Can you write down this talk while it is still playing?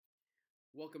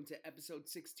Welcome to episode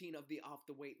 16 of the Off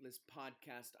the Waitlist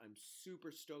podcast. I'm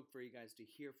super stoked for you guys to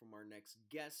hear from our next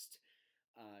guest.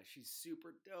 She's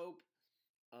super dope.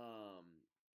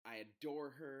 I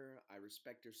adore her. I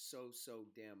respect her so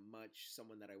damn much.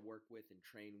 Someone that I work with and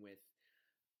train with.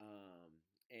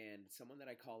 And someone that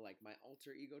I call like my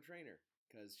alter ego trainer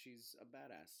because she's a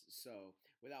badass. So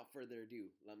without further ado,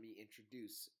 let me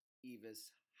introduce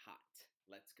Evis Hot.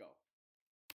 Let's go.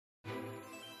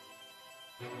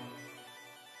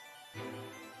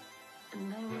 And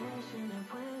they wish and they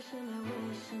wish and they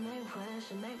wish and they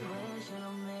wish and they wish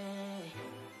on me.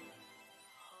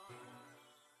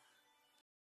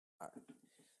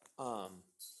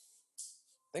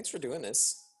 Thanks for doing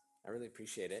this. I really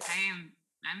appreciate it.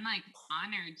 I'm like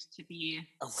honored to be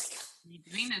Oh my God.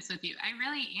 doing this with you. I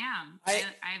really am.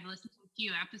 I've listened to a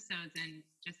few episodes and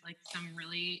just like some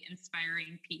really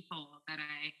inspiring people that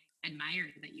I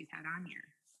admire that you've had on here.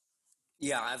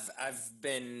 Yeah, I've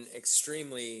been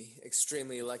extremely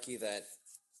lucky that,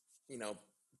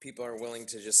 people are willing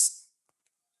to just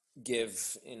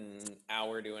give an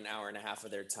hour to an hour and a half of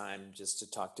their time just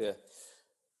to talk to.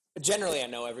 Generally, I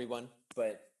know everyone,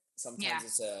 but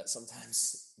sometimes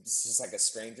sometimes it's just like a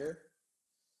stranger.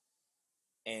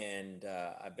 And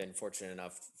I've been fortunate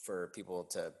enough for people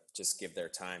to just give their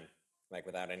time, like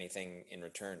without anything in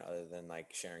return other than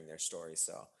like sharing their story.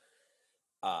 So,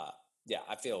 yeah,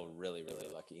 I feel really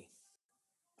lucky.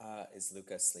 Is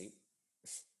Luca asleep?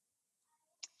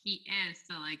 He is,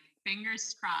 so like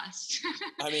fingers crossed.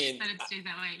 I mean, that it stays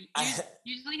that way.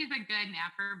 Usually he's a good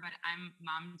napper, but I'm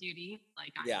mom duty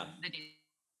like on the days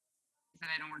that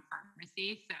I don't work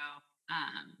pharmacy. So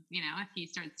if he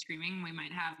starts screaming, we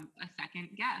might have a second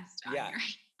guest. Yeah,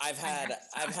 I've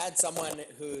had someone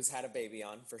who's had a baby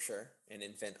on for sure, an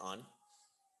infant on.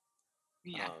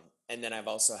 Yeah, and then I've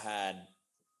also had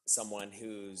someone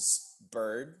whose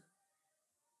bird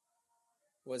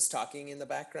was talking in the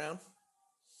background.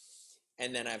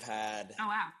 And then I've had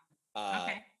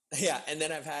okay. Yeah, and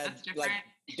then I've had like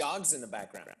dogs in the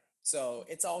background. So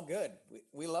it's all good.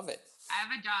 We love it. I have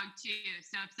a dog too.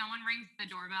 So if someone rings the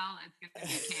doorbell, it's gonna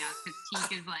be chaos because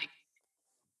Teak is like,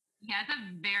 he has a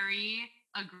very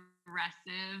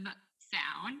aggressive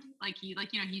sound. Like he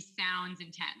sounds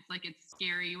intense. Like it's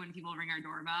scary when people ring our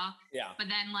doorbell. Yeah. But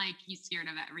then like he's scared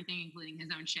of everything, including his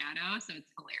own shadow. So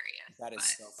it's hilarious. That is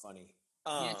so funny.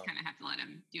 You just kind of have to let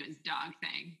him do his dog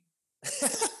thing.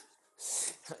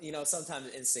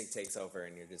 Sometimes instinct takes over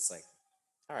and you're just like,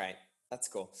 all right, that's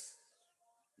cool.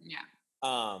 Yeah.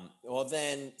 Well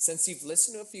then, since you've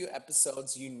listened to a few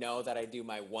episodes, you know that I do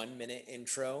my 1 minute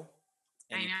intro.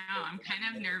 I know, I'm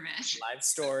kind of nervous. Live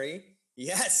story.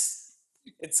 Yes,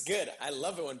 it's good. I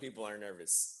love it when people are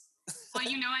nervous. Well,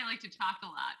 I like to talk a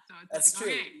lot, so it's that's like,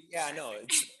 true. Okay. Yeah, I know.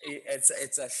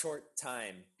 It's a short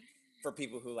time for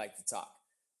people who like to talk.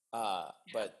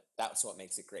 But that's what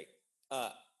makes it great.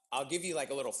 I'll give you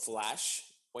like a little flash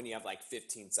when you have like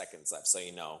 15 seconds left, so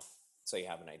you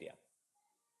have an idea.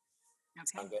 Okay.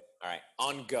 Sound good? All right,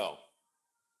 on go.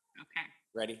 Okay.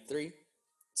 Ready? 3,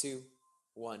 2,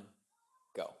 1,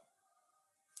 go.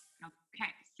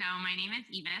 Okay, so my name is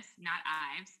Evis, not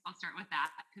Ives. I'll start with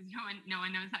that because no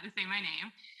one knows how to say my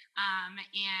name.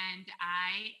 And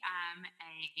I am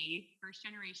a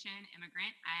first-generation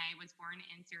immigrant. I was born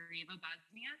in Sarajevo,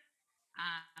 Bosnia.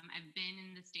 I've been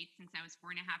in the States since I was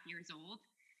 4.5 years old,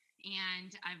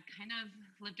 and I've kind of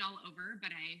lived all over,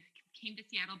 but I came to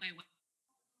Seattle by way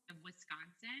of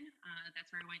Wisconsin. That's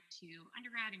where I went to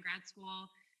undergrad and grad school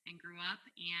and grew up.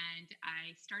 And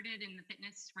I started in the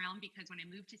fitness realm because when I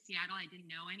moved to Seattle, I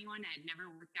didn't know anyone. I had never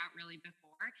worked out really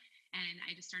before. And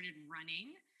I just started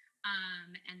running.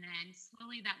 And then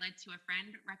slowly that led to a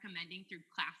friend recommending through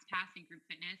ClassPass and group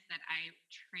fitness that I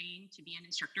trained to be an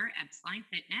instructor at Epsline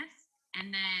Fitness. And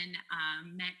then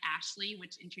met Ashley,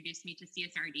 which introduced me to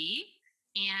CSRD.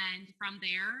 And from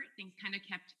there, things kind of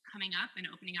kept coming up and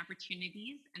opening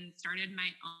opportunities and started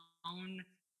my own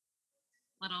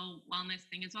little wellness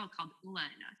thing as well called Ula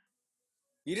and Us.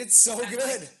 You did so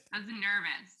good. I was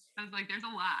nervous. I was like, there's a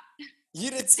lot.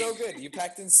 You did so good. You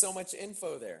packed in so much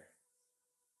info there.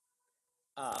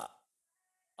 A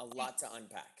lot to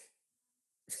unpack.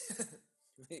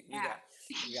 You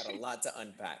got a lot to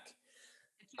unpack.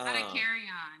 It's not a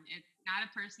carry-on. It's not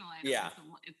a personal item. Yeah.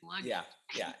 It's luggage.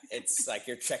 Yeah. It's like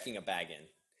you're checking a bag in.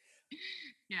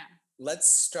 Yeah. Let's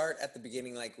start at the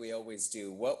beginning like we always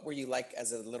do. What were you like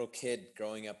as a little kid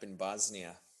growing up in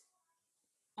Bosnia?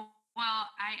 Well,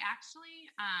 I actually,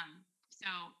 so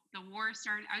the war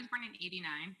started, I was born in 89,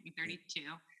 I'm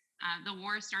 32. The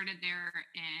war started there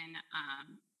in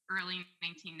early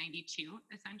 1992,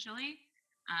 essentially.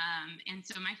 And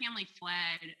so my family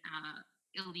fled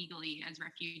illegally as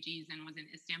refugees and was in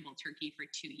Istanbul, Turkey for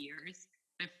 2 years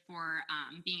before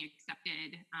being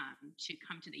accepted to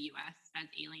come to the U.S. as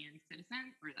alien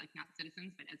citizens, or like not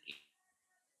citizens, but as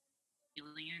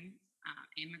alien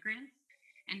immigrants.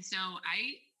 And so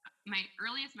my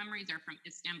earliest memories are from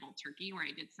Istanbul, Turkey, where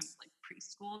I did some like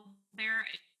preschool there.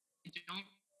 I don't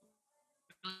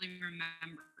really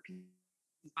remember because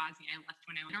Bosnia, I left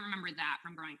when I don't remember that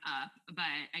from growing up, but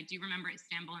I do remember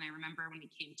Istanbul, and I remember when we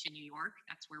came to New York.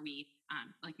 That's where we,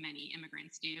 like many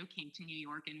immigrants do, came to New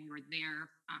York, and we were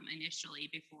there initially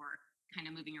before kind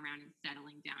of moving around and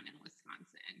settling down in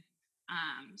Wisconsin.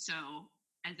 So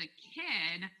as a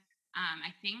kid,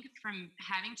 I think from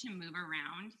having to move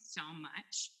around so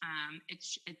much,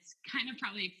 it's kind of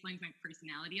probably explains my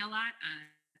personality a lot.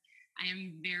 I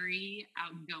am very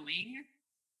outgoing.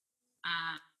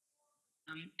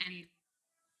 And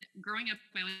growing up,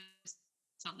 I always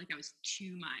felt like I was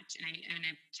too much, and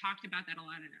I've talked about that a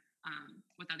lot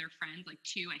with other friends. Like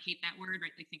I hate that word,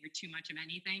 right? Like saying you're too much of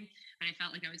anything. But I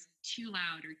felt like I was too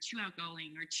loud or too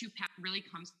outgoing or really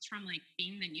comes from like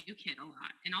being the new kid a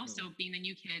lot, and also being the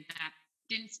new kid that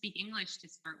didn't speak English to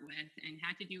start with and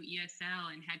had to do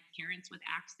ESL and had parents with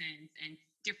accents and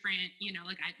different,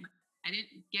 like I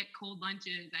didn't get cold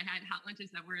lunches. I had hot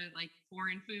lunches that were like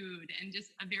foreign food, and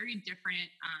just a very different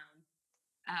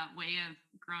way of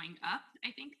growing up,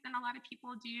 I think, than a lot of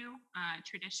people do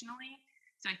traditionally.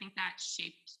 So I think that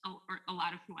shaped a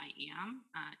lot of who I am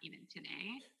even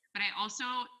today. But I also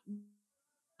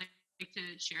like to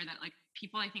share that like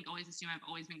people I think always assume I've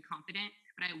always been confident,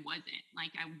 but I wasn't.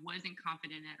 Like I wasn't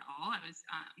confident at all. I was,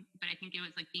 but I think it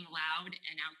was like being loud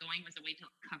and outgoing was a way to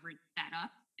cover that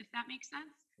up, if that makes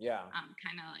sense. Yeah.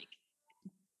 Kind of like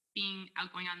being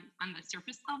outgoing on the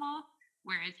surface level,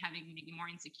 whereas having maybe more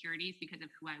insecurities because of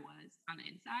who I was on the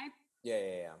inside.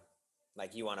 Yeah.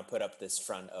 Like you want to put up this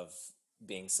front of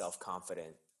being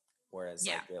self-confident, whereas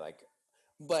like you're like,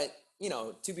 but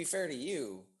to be fair to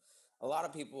you, a lot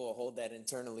of people will hold that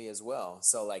internally as well.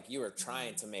 So like you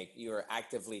were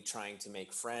actively trying to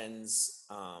make friends.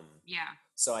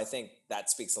 So I think that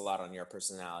speaks a lot on your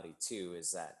personality too,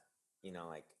 is that,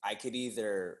 like I could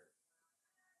either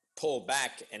pull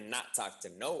back and not talk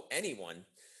to anyone,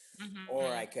 or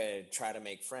I could try to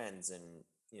make friends and,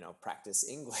 practice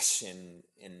English and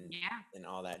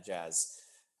all that jazz.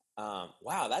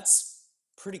 Wow, that's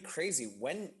pretty crazy.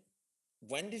 When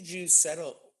did you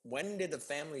settle? When did the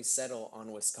family settle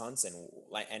on Wisconsin?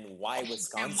 Like, and why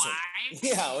Wisconsin? And why?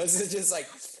 Yeah, was it just like,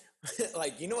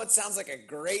 like, what sounds like a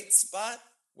great spot?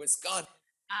 Wisconsin.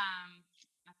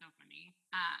 That's so funny.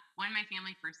 When my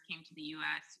family first came to the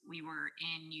U.S., we were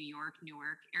in New York,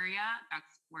 Newark area.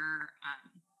 That's where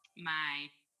my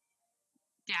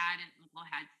dad and uncle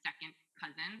had second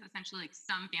cousins, essentially like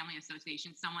some family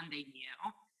association, someone they knew.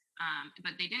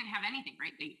 But they didn't have anything,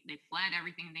 right? They fled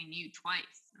everything they knew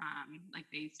twice. Like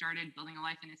they started building a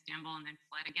life in Istanbul and then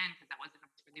fled again because that wasn't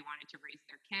where they wanted to raise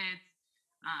their kids.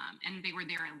 And they were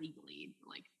there illegally,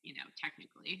 like,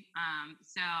 technically.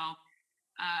 So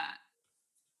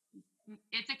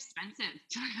it's expensive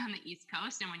to live on the East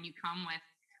Coast. And when you come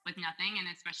with nothing, and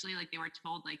especially like they were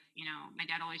told, like, my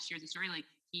dad always shares a story, like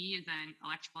he is an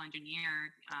electrical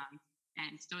engineer,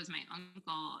 and so is my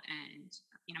uncle. And,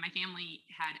 my family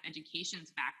had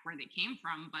educations back where they came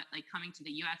from, but like coming to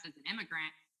the US as an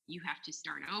immigrant, you have to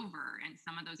start over. And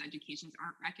some of those educations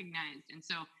aren't recognized. And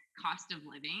so cost of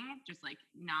living, just like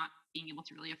not being able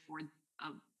to really afford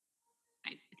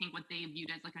I think what they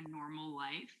viewed as like a normal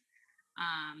life,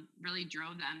 really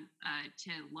drove them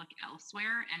to look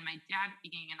elsewhere. And my dad,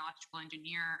 being an electrical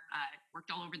engineer,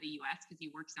 worked all over the US because he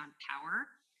works on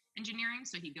power engineering.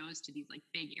 So he goes to these like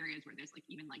big areas where there's like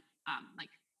even like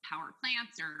power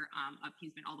plants, or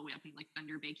he's been all the way up in like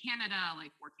Thunder Bay, Canada,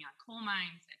 like working on coal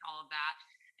mines and all of that.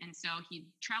 And so he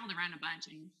traveled around a bunch,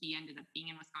 and he ended up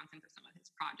being in Wisconsin for some of his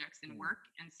projects and work.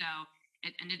 And so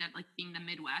it ended up like being the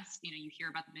Midwest. You hear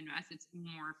about the Midwest, it's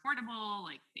more affordable.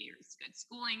 Like there's good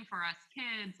schooling for us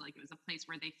kids. Like it was a place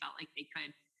where they felt like they could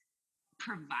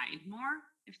provide more,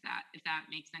 if that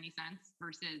makes any sense,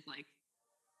 versus like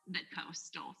the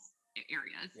coastal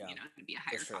areas, to be a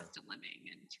higher cost of living.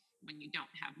 And when you don't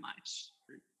have much,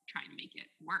 you're trying to make it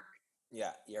work.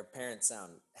 Yeah, your parents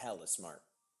sound hella smart.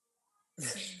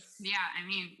 Yeah, I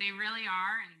mean, they really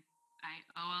are. And I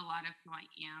owe a lot of who I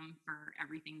am for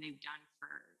everything they've done for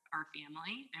our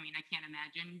family. I mean, I can't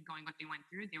imagine going what they went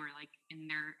through. They were like in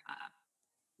their,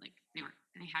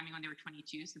 they had me when they were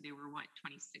 22. So they were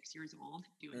 26 years old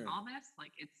doing all this.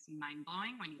 Like it's mind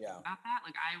blowing when you think about that.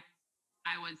 Like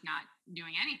I was not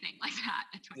doing anything like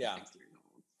that at 26 years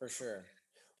old. For sure.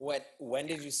 When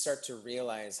did you start to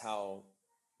realize how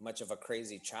much of a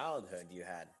crazy childhood you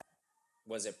had.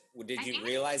 Did I you think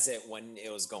realize it when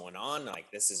it was going on? Like,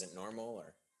 this isn't normal,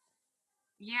 or?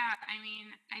 Yeah, I mean,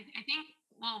 I think,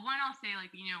 well, one, I'll say,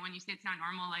 like, when you say it's not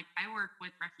normal, like, I work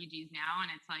with refugees now, and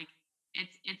it's like,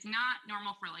 it's not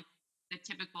normal for, like, the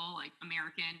typical, like,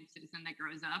 American citizen that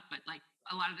grows up, but, like,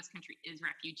 a lot of this country is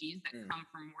refugees that come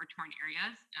from war-torn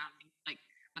areas, like,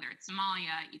 whether it's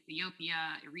Somalia,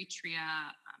 Ethiopia,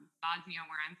 Eritrea, Bosnia,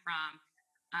 where I'm from,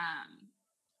 um,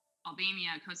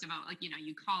 Albania, Kosovo, like,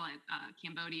 you call it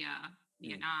Cambodia,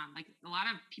 Vietnam, like, a lot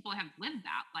of people have lived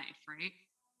that life, right?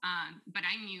 But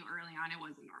I knew early on it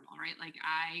wasn't normal, right? Like,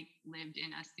 I lived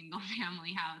in a single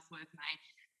family house with my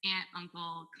aunt,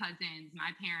 uncle, cousins, my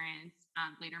parents.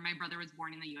 Later, my brother was born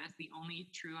in the US, the only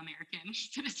true American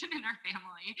citizen in our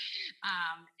family.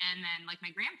 And then, like,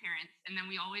 my grandparents. And then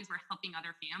we always were helping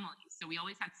other families. So we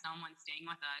always had someone staying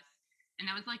with us. And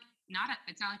that was like,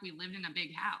 it's not like we lived in a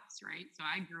big house, right? So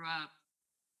I grew up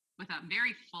with a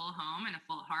very full home and a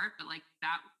full heart, but like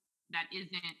that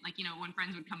isn't like, when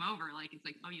friends would come over, like, it's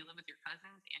like, oh, you live with your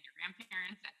cousins and your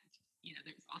grandparents, and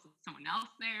there's also someone else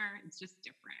there. It's just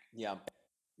different.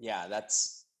 Yeah,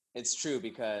 it's true,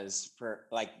 because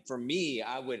for me,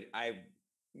 I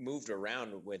moved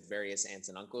around with various aunts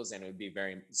and uncles, and it would be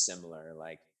very similar,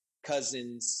 like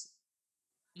cousins,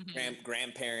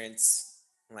 grandparents,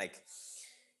 like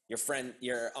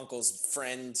your uncle's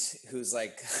friend who's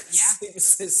like, Yeah.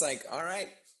 it's like, all right,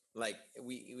 like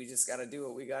we just got to do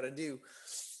what we got to do.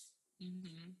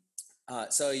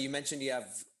 So you mentioned you have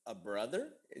a brother.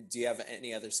 Do you have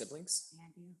any other siblings? Yeah,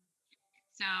 I do.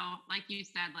 So, like you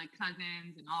said, like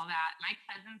cousins and all that. My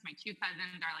two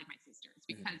cousins are like my sisters,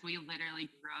 because we literally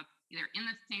grew up either in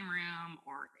the same room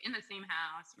or in the same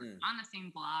house or on the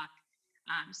same block.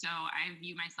 So I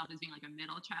view myself as being like a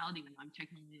middle child, even though I'm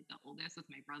technically the oldest with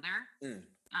my brother.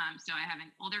 So I have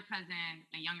an older cousin,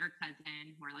 a younger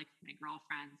cousin, who are like my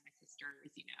girlfriends, my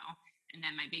sisters, and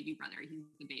then my baby brother. He's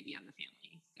the baby of the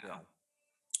family. So. Yeah.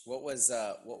 What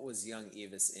was young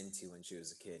Evis into when she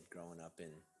was a kid growing up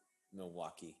in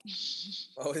Milwaukee?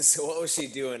 What was she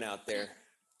doing out there?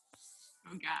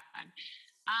 Oh God.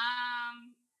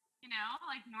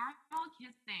 Like normal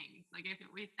kid things. Like there's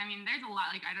a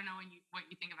lot. Like, I don't know what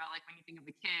you think about, like, when you think of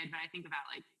a kid, but I think about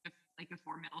like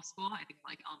before middle school. I think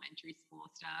of like elementary school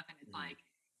stuff, and it's like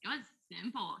it was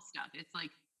simple stuff. It's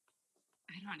like,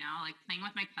 I don't know, like playing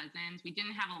with my cousins. We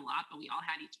didn't have a lot, but we all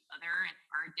had each other, and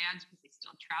our dads, because they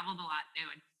still traveled a lot,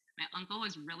 my uncle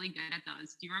was really good at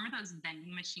those. Do you remember those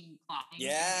vending machine claw things?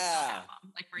 Yeah.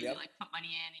 Like where you like put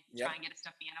money in and you try and get a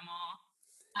stuffed animal.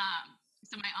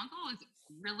 So my uncle was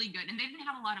really good, and they didn't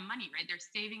have a lot of money, right? They're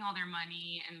saving all their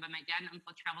money, but my dad and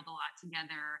uncle traveled a lot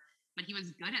together. But he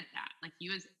was good at that. Like, he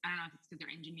was, I don't know if it's because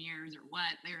they're engineers or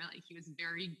what. He was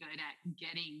very good at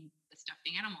getting the stuffed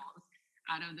animals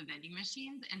out of the vending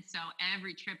machines. And so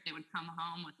every trip they would come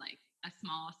home with like a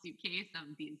small suitcase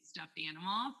of these stuffed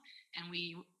animals. And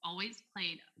we always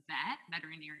played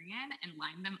veterinarian, and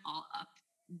lined them all up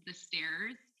the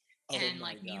stairs. And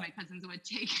like me and my cousins would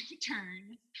take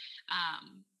turns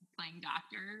playing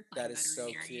doctor, playing that is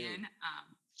veterinarian. So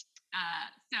cute.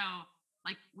 So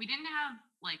like we didn't have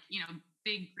like,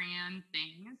 big grand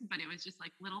things, but it was just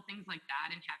like little things like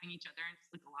that, and having each other, and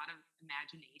just like a lot of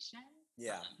imagination.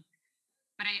 Yeah.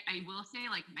 But I will say,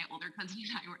 like, my older cousin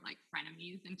and I were like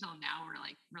frenemies until now. We're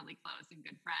like really close and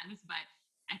good friends. But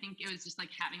I think it was just like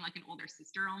having like an older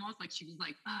sister almost. Like, she was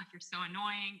like, oh, you're so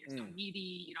annoying. You're so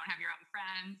needy. You don't have your own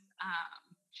friends.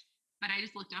 But I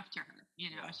just looked up to her.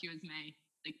 She was my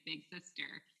like big sister.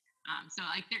 So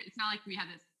like it's not like we had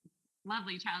this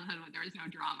lovely childhood where there was no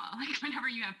drama. Like, whenever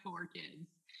you have 4 kids,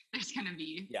 there's going to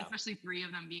be, especially 3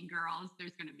 of them being girls,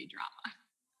 there's going to be drama.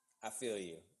 I feel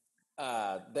you.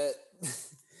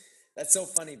 That's so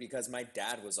funny, because my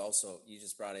dad was also, you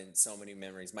just brought in so many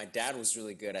memories. My dad was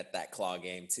really good at that claw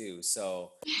game too.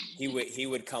 So he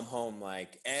would come home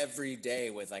like every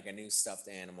day with like a new stuffed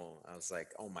animal. I was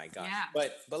like, oh my gosh. Yeah.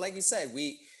 But like you said,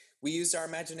 we used our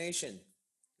imagination.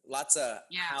 Lots of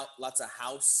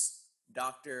house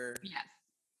doctor. Yes.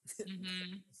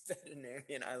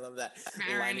 Veterinarian. I love that.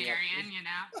 Veterinarian,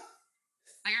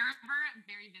 Like, I remember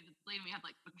very vividly, and we had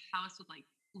like a house with like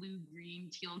blue, green,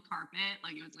 teal carpet.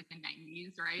 Like, it was like the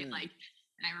 90s, right? Like,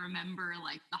 and I remember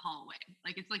like the hallway.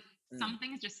 Like, it's like some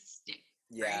things just stick,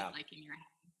 right? Like, in your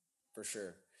head. For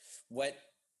sure. What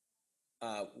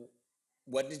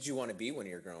did you want to be when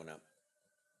you were growing up?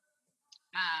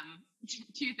 2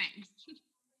 things.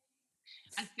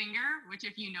 A singer, which,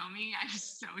 if you know me, I'm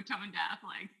so tone deaf.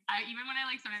 Like, even when I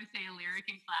like sometimes say a lyric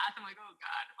in class, I'm like, oh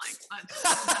God, like, let's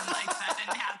pretend like that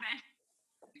didn't happen.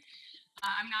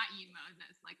 I'm not you,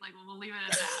 Moses. Like we'll leave it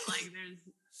at that. Like there's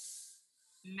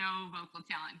no vocal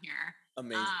talent here.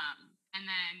 Amazing. And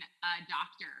then a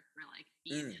doctor for like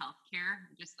being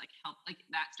healthcare, just like help. Like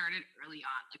that started early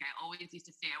on. Like I always used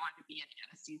to say I wanted to be an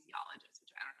anesthesiologist,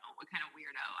 which I don't know what kind of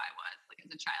weirdo I was. Like as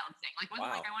a child, saying like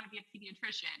wasn't like I want to be a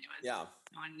pediatrician. It was I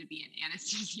wanted to be an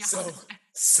anesthesiologist.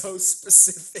 So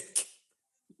specific.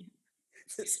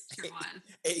 Sure was.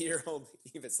 8-year-old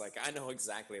Eva's like, I know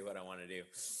exactly what I want to do.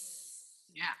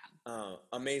 Yeah.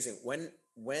 Amazing.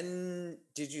 When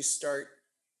did you start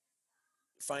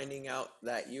finding out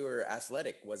that you were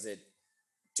athletic? Was it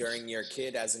during your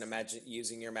kid as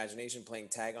using your imagination, playing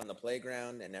tag on the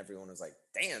playground, and everyone was like,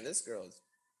 damn, this girl is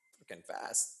freaking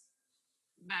fast?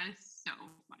 That is so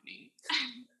funny.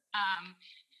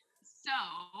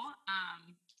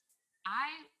 I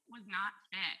was not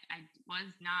fit. I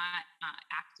was not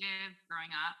active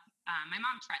growing up. My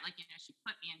mom tried, she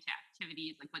put me into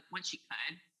activities like what she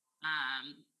could.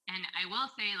 And I will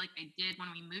say, like I did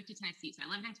when we moved to Tennessee. So I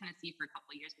lived in Tennessee for a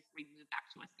couple of years before we moved back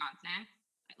to Wisconsin.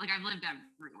 Like I've lived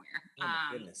everywhere. Oh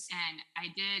my goodness. And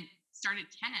I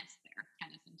started tennis there,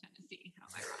 tennis in Tennessee. How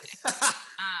ironic.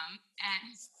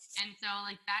 and so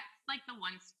like that's like the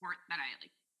one sport that I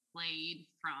like played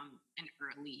from an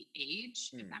early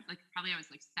age. Probably I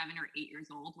was like 7 or 8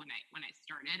 years old when I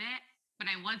started it,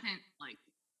 but I wasn't like,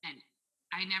 and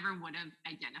I never would have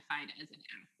identified as an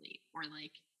athlete or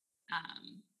like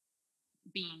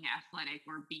being athletic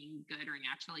or being good or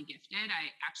naturally gifted.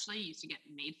 I actually used to get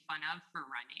made fun of for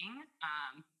running,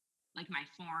 like my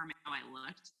form, how I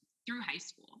looked through high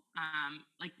school.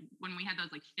 Like when we had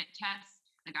those like fit tests,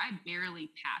 like I barely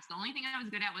passed. The only thing I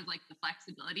was good at was like the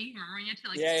flexibility. Remember when you had to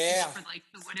like for like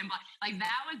the wooden block? Like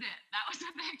that was it. That was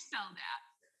what I excelled at.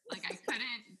 Like I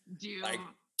couldn't do like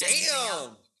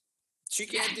damn. She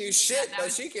can't do shit, but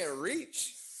she can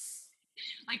reach.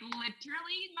 Like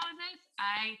literally, Moses,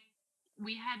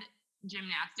 we had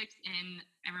gymnastics in,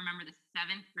 I remember the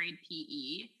 7th grade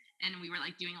PE, and we were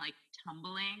like doing like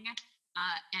tumbling.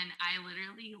 And I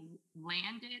literally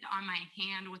landed on my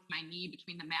hand with my knee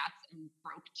between the mats and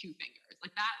broke 2 fingers.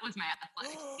 Like that was my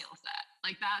athletic skill set.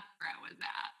 Like that's where I was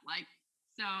at. Like,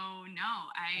 so no,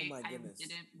 I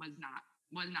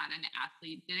was not an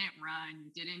athlete, didn't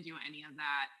run, didn't do any of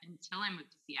that until I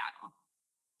moved to Seattle.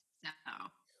 So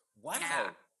wow.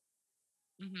 Yeah.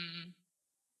 Mm-hmm.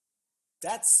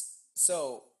 That's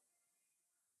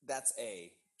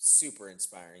super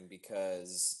inspiring,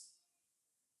 because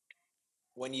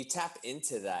when you tap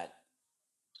into that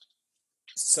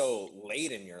so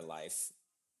late in your life,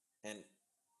 and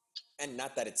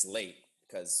not that it's late,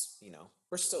 because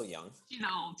we're still young. She's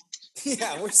old.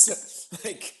 Yeah, we're still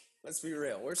like, let's be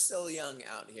real, we're still young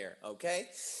out here, okay?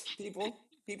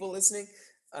 People listening,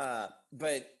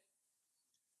 but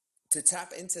to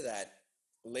tap into that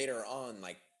later on,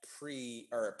 like pre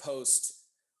or post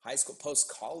high school, post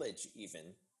college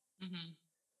even,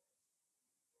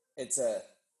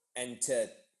 and to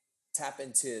tap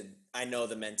into, I know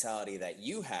the mentality that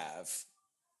you have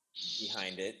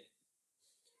behind it,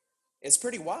 it's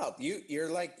pretty wild. You're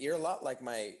a lot like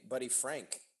my buddy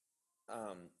Frank,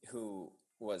 who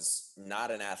was not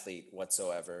an athlete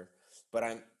whatsoever,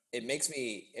 but it makes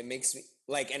me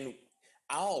like, and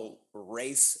I'll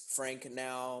race Frank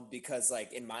now, because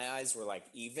like in my eyes we're like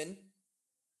even,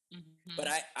 but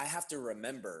I have to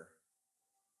remember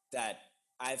that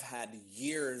I've had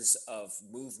years of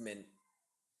movement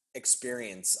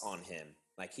experience on him.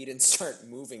 Like he didn't start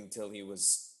moving till he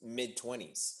was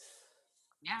mid-20s.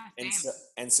 Yeah,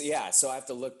 same. So I have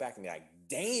to look back and be like,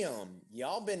 damn,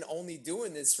 y'all been only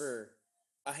doing this for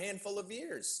a handful of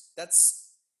years. That's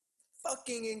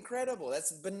fucking incredible.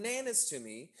 That's bananas to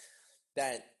me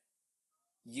that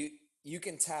you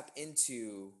can tap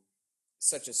into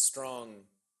such a strong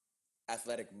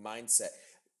athletic mindset.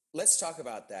 Let's talk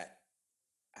about that.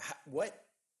 What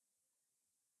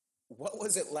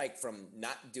was it like from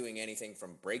not doing anything,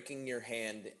 from breaking your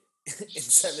hand in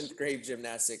 7th grade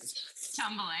gymnastics,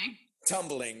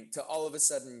 tumbling, to all of a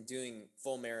sudden doing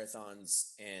full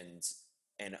marathons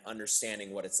and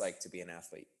understanding what it's like to be an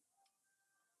athlete?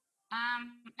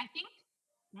 I think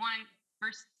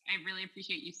first, I really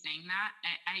appreciate you saying that.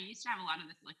 I used to have a lot of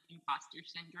this like imposter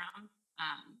syndrome,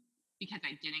 because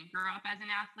I didn't grow up as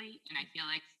an athlete, and I feel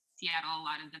like Seattle, a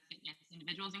lot of the fitness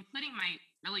individuals, including my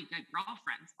really good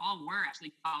girlfriends, all were actually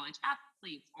college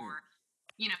athletes or,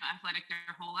 athletic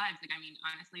their whole lives. Like, I mean,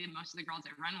 honestly, most of the girls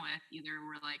I run with either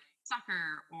were like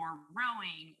soccer or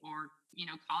rowing or,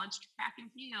 college track and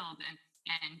field.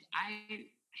 And I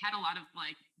had a lot of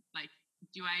like,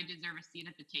 do I deserve a seat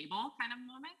at the table kind of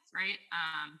moments, right?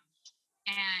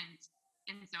 And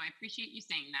And so I appreciate you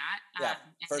saying that. Yeah.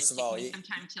 And First it of took all, me some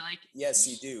time to like. yes,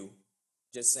 you do.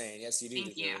 Just saying, yes, you do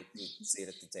Thank you. deserve a seat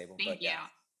at the table. Thank But you. yeah,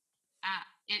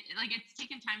 It's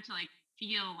taken time to like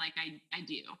feel like I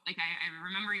do. Like I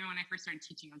remember even when I first started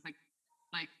teaching, I was like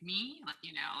me, like,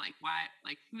 you know, like why,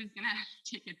 like who's gonna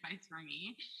take advice from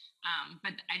me?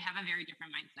 But I have a very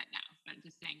different mindset now. But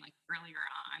just saying, like earlier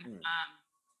on.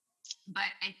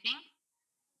 But I think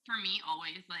for me,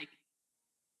 always like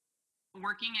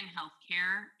working in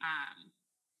healthcare,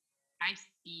 I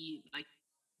see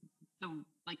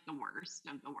the worst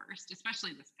of the worst,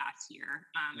 especially this past year.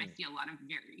 I see a lot of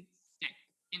very sick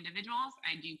individuals.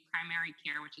 I do primary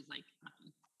care, which is like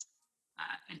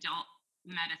adult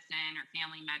medicine or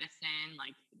family medicine,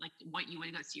 like what you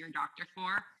would go see your doctor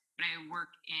for. But I work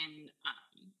in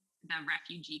the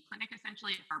refugee clinic,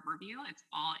 essentially at Harborview. It's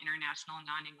all international,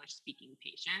 non-English speaking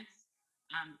patients,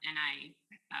 and I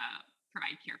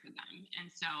provide care for them. And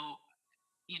so,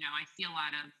 you know, I see a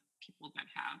lot of people that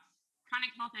have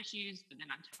chronic health issues, but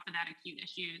then on top of that, acute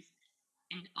issues,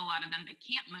 and a lot of them that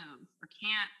can't move or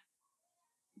can't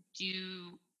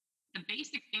do the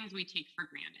basic things we take for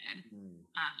granted.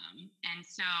 And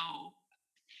so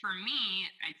for me,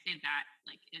 I'd say that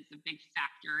like is a big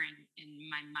factor in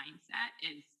my mindset.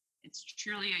 Is it's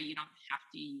truly a you don't have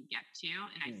to, you get to.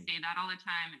 And I say that all the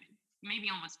time, and maybe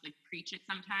almost like preach it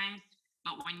sometimes.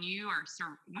 But when you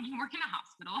when you work in a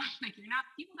hospital, like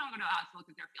people don't go to a hospital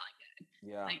because they're feeling good.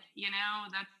 yeah. Like, you know,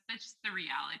 that's just the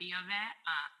reality of it.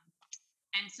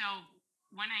 And so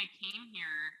when I came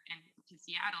here and to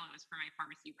Seattle, it was for my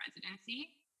pharmacy residency.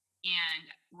 And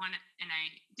I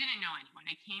didn't know anyone.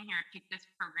 I came here, picked this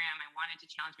program. I wanted to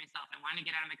challenge myself. I wanted to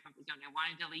get out of my comfort zone. I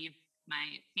wanted to leave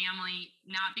my family,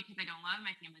 not because I don't love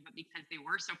my family, but because they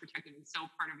were so protective and so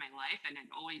part of my life, and I'd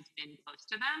always been close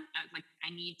to them. I was like, I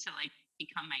need to like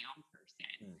become my own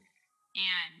person.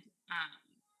 And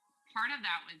part of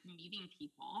that was meeting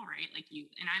people, right? Like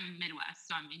and I'm Midwest,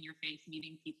 so I'm in your face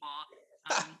meeting people.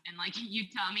 And like you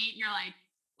tell me, you're like,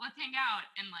 let's hang out,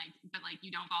 and like, but like you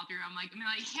don't follow through. I'm like,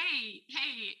 hey,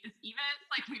 it's Evis,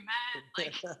 like we met,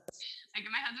 like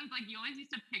my husband's like, you always used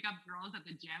to pick up girls at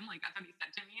the gym, like that's what he said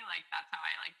to me, like that's how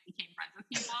I like became friends with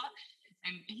people.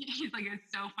 And he's like, it's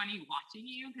so funny watching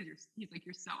you because he's like,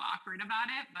 you're so awkward about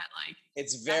it, but like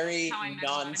It's very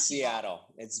non-Seattle.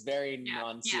 It's very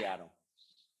non-Seattle.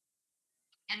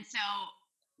 And so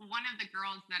one of the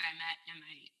girls that I met in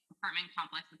my apartment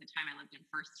complex at the time, I lived in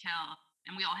First Hill,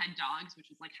 and we all had dogs,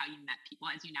 which was like how you met people,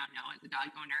 as you now know as a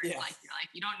dog owner. Yeah. Like you're like,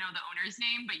 you don't know the owner's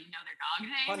name, but you know their dog's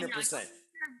name. 100%. And you're like,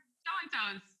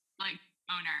 so-and-so's like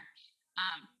owner.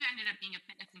 She ended up being a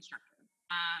fitness instructor.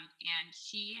 And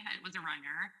she was a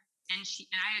runner, and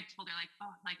I had told her like,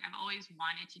 oh, like I've always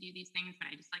wanted to do these things, but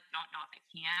I just like don't know if I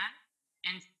can.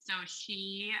 And so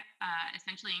she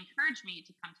essentially encouraged me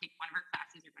to come take one of her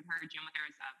classes or go to her gym with her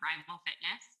as a Rival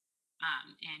Fitness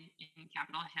in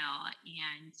Capitol Hill.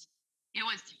 And it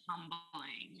was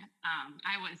humbling.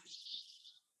 I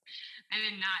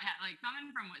did not have, like,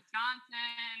 coming from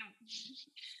Wisconsin,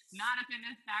 not a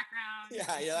fitness background.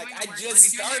 Yeah, you're like, I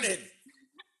just started.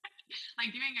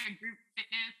 Like doing a group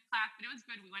fitness class, but it was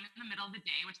good. We went in the middle of the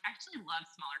day, which I actually love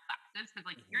smaller classes because,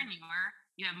 like, if you're newer,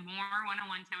 you have more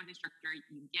one-on-one time with the instructor.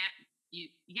 You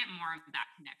get more of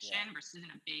that connection versus in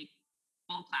a big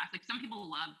full class. Like some people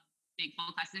love big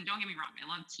full classes, and don't get me wrong, I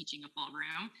love teaching a full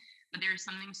room, but there's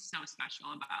something so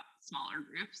special about smaller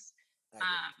groups.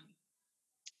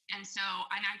 And so,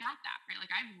 and I got that, right?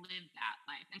 Like I've lived that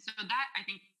life, and so that I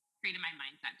think created my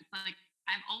mindset. It's like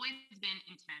I've always been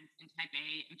intense and type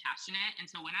A and passionate. And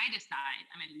so when I decide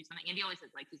I'm going to do something, Andy always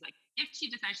says, like, he's like, if she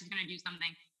decides she's going to do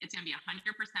something, it's going to be 100%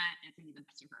 and it's going to be the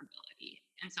best of her ability.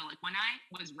 And so like when I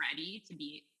was ready to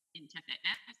be into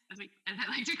fitness, as I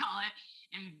like to call it,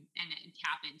 and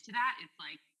tap into that, it's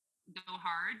like go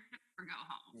hard or go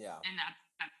home. Yeah. And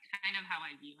that's kind of how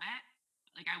I view it.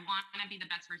 Like I want to be the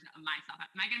best version of myself.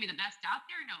 Am I going to be the best out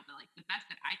there? No, but like the best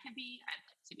that I can be, I'd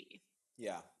like to be.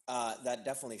 Yeah, that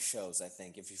definitely shows. I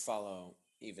think if you follow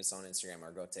Evis on Instagram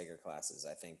or go take her classes,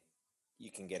 I think you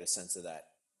can get a sense of that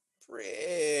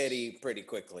pretty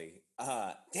quickly.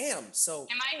 Damn. So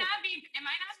it might not be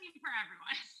for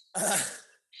everyone.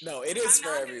 No, it is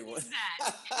for everyone.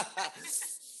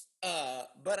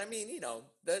 But I mean, you know,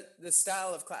 the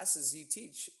style of classes you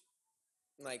teach,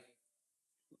 like,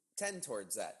 tend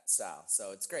towards that style,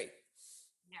 so it's great.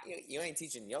 Yeah. You ain't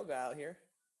teaching yoga out here.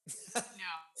 No,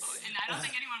 and I don't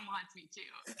think anyone wants me to.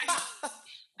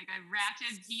 Like a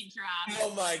ratchet beat drop.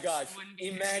 Oh my gosh!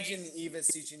 Imagine Evis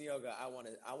teaching yoga. I want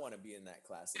to be in that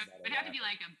class. It would have to be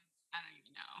like I don't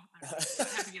even know. It would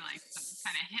have to be like some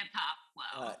kind of hip hop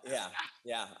flow.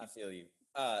 Yeah, I feel you.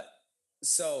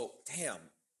 So, damn,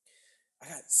 I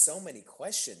got so many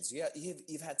questions. Yeah,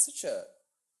 you've had such a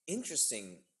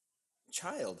interesting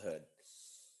childhood.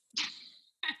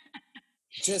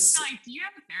 Just So, like, do you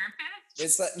have a therapist?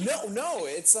 it's like no,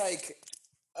 it's like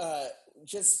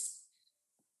just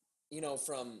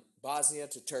from Bosnia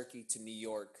to Turkey to New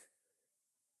York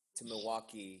to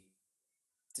Milwaukee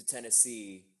to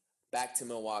Tennessee, back to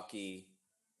Milwaukee,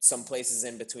 some places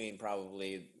in between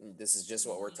probably. This is just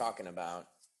what we're talking about.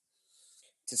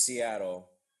 To Seattle.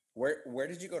 Where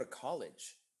did you go to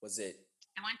college? Was it?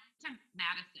 I went to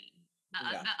Madison,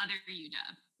 Yeah. the other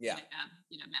UW. Yeah.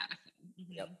 UW Madison.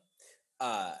 Mm-hmm.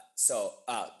 Yep. So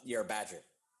you're a Badger.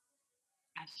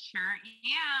 I sure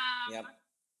am. Yep.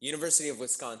 University of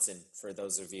Wisconsin, for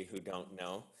those of you who don't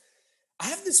know. I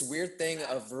have this weird thing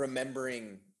of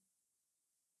remembering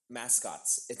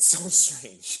mascots. It's so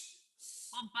strange.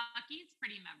 Well, Bucky's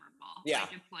pretty memorable. Yeah.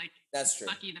 Like, it's like That's true.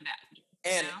 Bucky the Badger.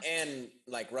 And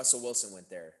like Russell Wilson went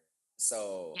there.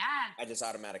 So yes. I just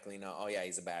automatically know, oh yeah,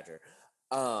 he's a Badger.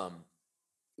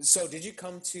 So did you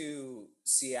come to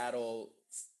Seattle?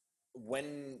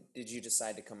 When did you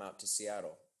decide to come out to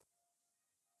Seattle?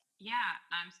 Yeah.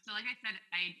 So like I said,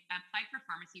 I applied for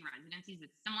pharmacy residencies.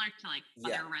 It's similar to like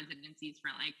other residencies for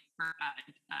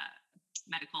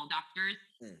medical doctors.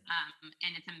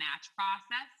 And it's a match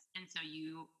process. And so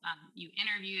you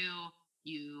interview,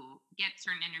 you get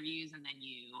certain interviews, and then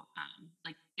you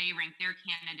they rank their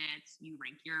candidates, you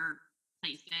rank your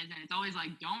places, and it's always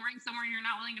like, don't rank somewhere you're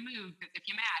not willing to move, because if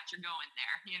you match, you're going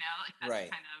there, like that's right.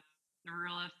 kind of the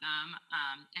rule of thumb.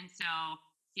 And so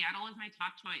Seattle was my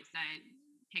top choice. I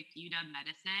picked UW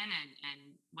Medicine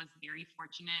and was very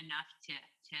fortunate enough to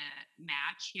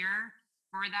match here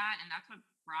for that, and that's what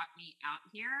brought me out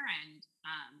here. And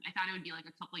I thought it would be like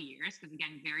a couple of years, because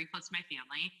again, very close to my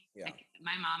family. Yeah. Like,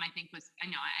 my mom, I think, was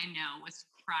was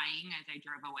crying as I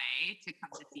drove away to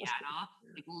come to Seattle,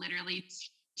 like literally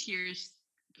tears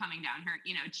coming down her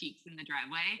cheeks in the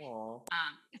driveway.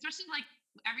 Especially like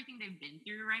everything they've been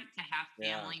through, right? To have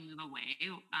family move away,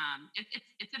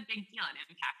 it's a big deal. It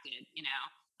impacted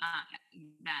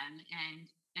them,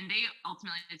 and they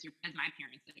ultimately, as my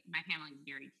parents, like, my family is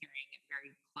very caring and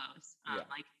very close.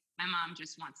 Like, my mom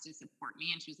just wants to support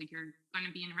me, and she was like, you're going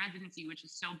to be in residency, which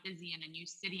is so busy in a new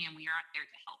city, and we aren't there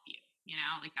to help you.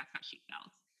 Like, that's how she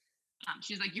felt.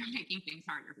 She's like, you're making things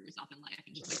harder for yourself in life,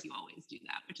 and she's like, you always do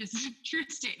that, which is a true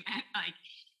statement. Like,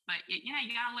 but you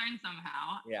gotta learn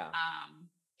somehow. Yeah.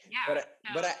 But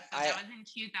that was in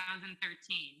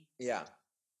 2013. Yeah.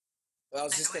 Well, I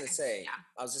was just gonna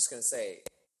say,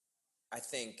 I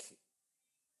think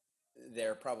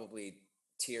they're probably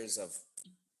tears of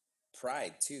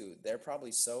pride too. They're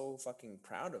probably so fucking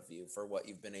proud of you for what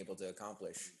you've been able to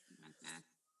accomplish.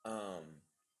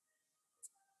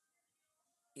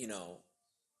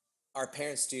 Our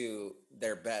parents do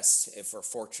their best, if we're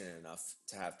fortunate enough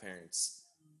to have parents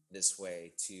this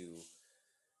way, to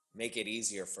make it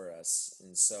easier for us.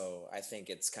 And so I think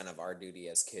it's kind of our duty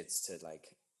as kids to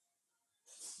like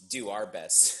do our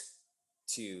best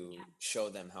to show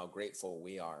them how grateful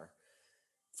we are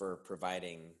for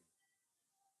providing.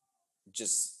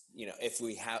 Just, if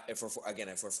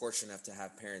we're fortunate enough to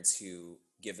have parents who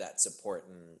give that support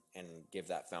and give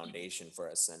that foundation for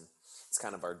us, and it's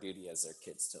kind of our duty as their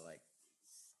kids to like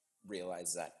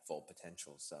realize that full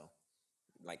potential. So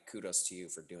like, kudos to you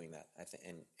for doing that, I think,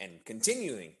 and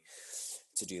continuing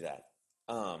to do that.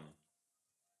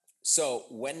 So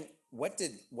what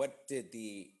did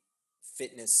the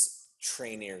fitness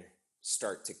trainer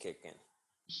start to kick in?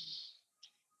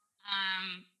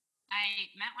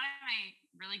 I met one of my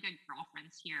really good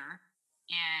girlfriends here,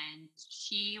 and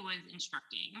she was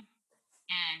instructing,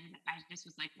 and I just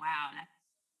was like, wow,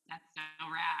 that's so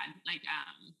rad. Like,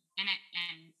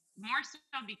 and more so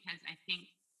because I think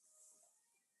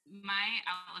my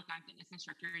outlook on fitness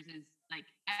instructors is like,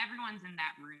 everyone's in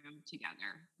that room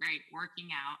together, right?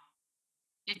 Working out.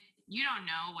 You don't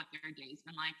know what their day's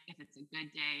been like, if it's a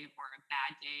good day or a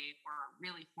bad day or a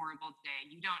really horrible day.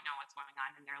 You don't know what's going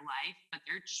on in their life, but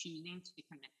they're choosing to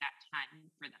commit that time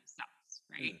for themselves,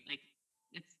 right? Like,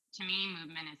 it's, to me,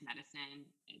 movement is medicine.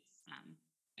 It's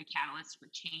a catalyst for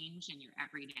change in your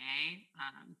everyday.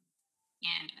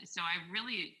 And so I've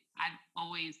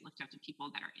always looked up to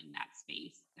people that are in that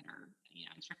space, that are,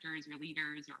 instructors or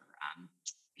leaders or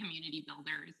community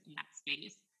builders in that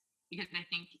space, because I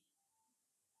think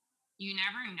you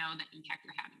never know the impact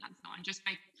you're having on someone just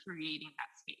by creating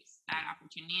that space, that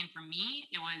opportunity. And for me,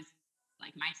 it was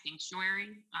like my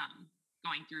sanctuary,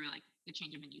 going through like the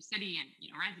change of a new city and,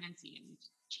 residency and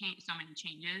so many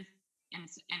changes.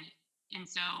 And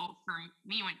so for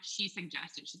me, when she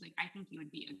suggested, she's like, I think you would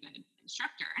be a good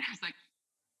instructor. And I was like,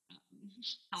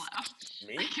 Hello.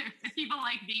 Me? Like, if people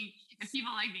like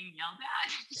being yelled at,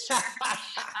 sure.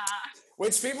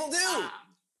 Which people do.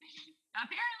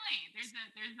 Apparently, there's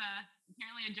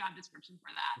apparently a job description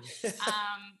for that.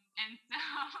 And so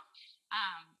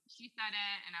she said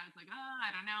it, and I was like, oh, I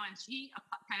don't know. And she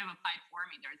kind of applied for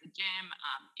me. There was a gym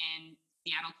in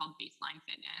Seattle called Baseline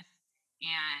Fitness,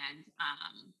 and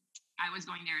I was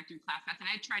going there through ClassPass, and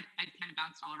I kind of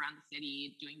bounced all around the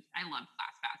city I love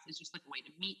ClassPass. It's just like a way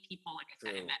to meet people. Like I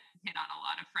said, I hit on a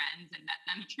lot of friends and met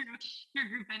them through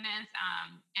group fitness.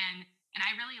 And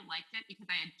I really liked it because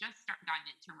I had just gotten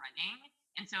into running.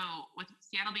 And so with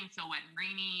Seattle being so wet and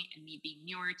rainy and me being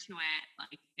newer to it,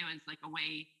 like it was like a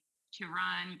way to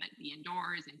run, but be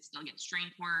indoors and still get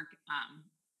strength work.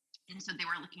 And so they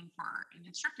were looking for an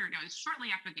instructor. And it was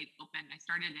shortly after they opened. I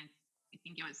started in, I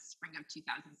think it was spring of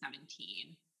 2017.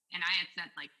 And I had said,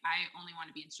 like, I only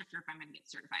want to be instructor if I'm going to get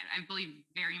certified. I believe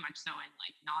very much so in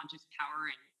like knowledge is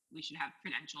power, and we should have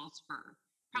credentials for,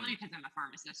 probably because I'm a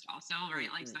pharmacist also,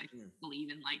 right? Like, so I believe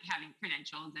in like having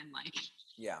credentials and like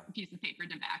a piece of paper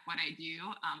to back what I do,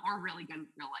 or really good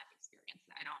real life experience.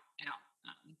 I don't,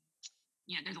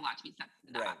 there's a lot to be said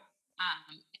for that. Right.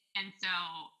 And so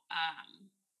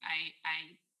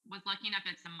I was lucky enough,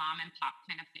 it's a mom and pop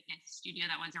kind of fitness studio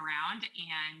that was around,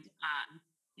 and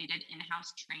they did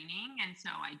in-house training. And so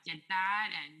I did that,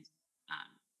 and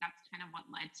that's kind of what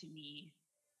led to me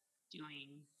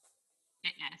doing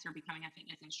fitness or becoming a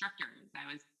fitness instructor. I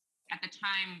was at the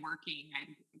time working, I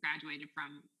graduated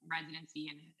from residency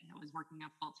and I was working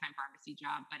a full-time pharmacy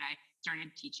job, but I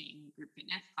started teaching group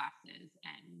fitness classes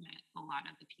and met a lot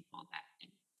of the people that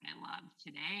I love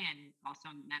today, and also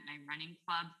met my running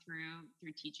club through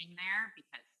teaching there,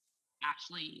 because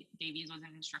Ashley Davies was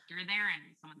an instructor there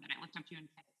and someone that I looked up to and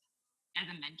kind of as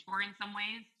a mentor in some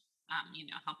ways,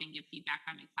 helping give feedback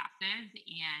on my classes.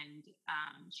 And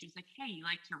she was like, hey, you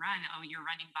like to run? Oh, you're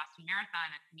running Boston Marathon.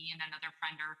 Me and another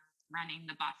friend are running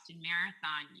the Boston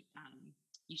Marathon.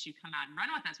 You should come out and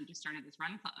run with us. We just started this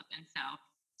run club. And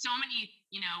so many,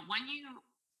 when you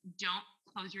don't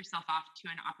close yourself off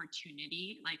to an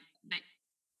opportunity like that,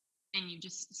 and you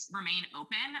just remain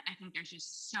open, I think there's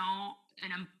just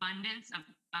an abundance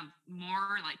of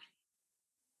more like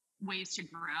ways to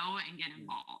grow and get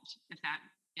involved, if that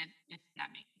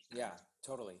makes sense. Yeah,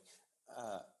 totally.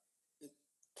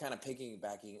 Kind of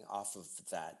piggybacking off of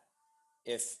that,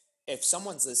 if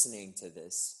someone's listening to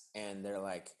this and they're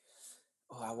like,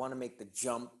 oh, I want to make the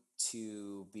jump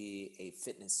to be a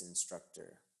fitness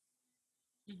instructor,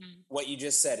 what you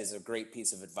just said is a great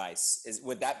piece of advice.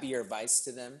 Would that be your advice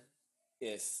to them?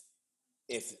 If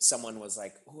someone was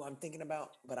like, oh, I'm thinking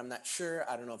about, but I'm not sure,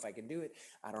 I don't know if I can do it,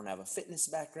 I don't have a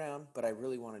fitness background, but I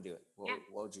really want to do it, what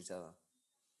would you tell them?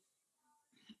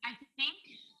 I think,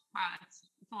 wow, that's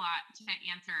a lot to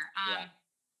answer.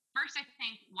 First, I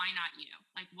think, why not you?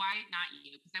 Like, why not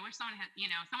you? Because I wish someone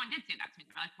someone did say that to me.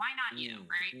 They're like, why not you?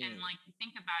 Right? And like, you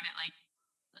think about it, like,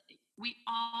 we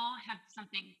all have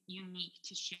something unique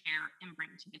to share and bring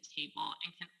to the table,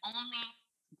 and can only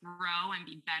grow and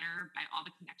be better by all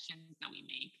the connections that we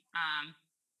make.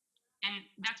 And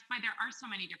that's why there are so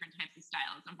many different types of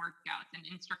styles of workouts and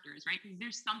instructors, right? Because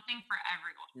there's something for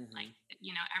everyone. Like,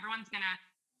 everyone's going to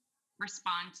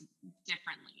respond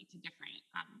differently to different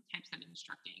types of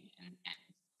instructing and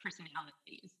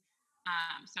personalities.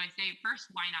 So I say, first,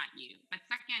 why not you? But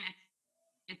second,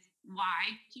 it's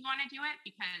why do you want to do it?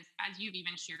 Because as you've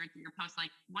even shared through your post,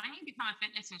 like, when you become a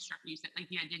fitness instructor, you said, like,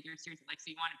 you did your series of, like, so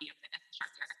you want to be a fitness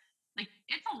instructor. Like,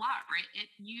 it's a lot, right?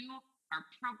 You are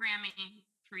programming,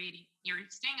 creating, you're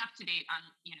staying up to date on,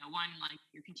 one, like,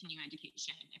 your continuing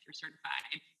education if you're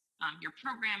certified. You're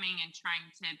programming and trying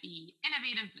to be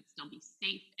innovative, but still be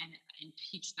safe and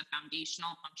teach the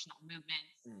foundational functional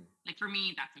movements. Like, for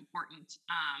me, that's important.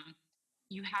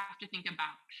 You have to think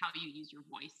about how you use your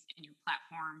voice and your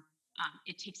platform.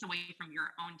 It takes away from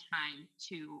your own time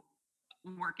to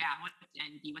work out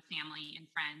and be with family and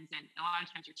friends. And a lot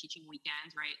of times you're teaching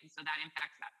weekends, right? And so that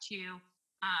impacts that too.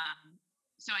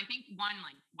 So I think, one,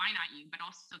 like, why not you? But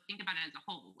also think about it as a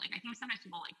whole. Like, I think sometimes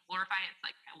people like glorify it. It's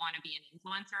like, I want to be an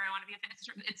influencer. I want to be a fitness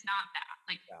instructor. It's not that.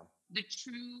 Like, the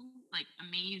true, like,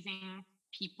 amazing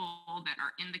people that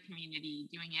are in the community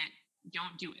doing it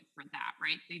don't do it for that,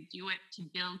 right? They do it to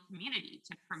build community,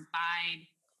 to provide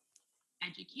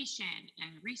education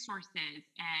and resources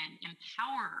and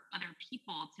empower other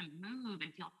people to move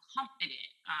and feel confident.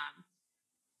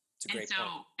 And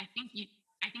so point.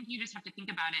 I think you just have to think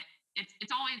about it.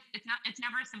 It's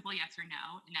never a simple yes or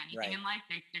no in anything in life.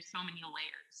 There's so many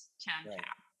layers to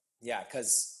unpack. Yeah,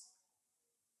 because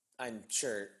I'm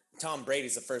sure Tom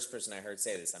Brady's the first person I heard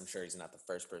say this. I'm sure he's not the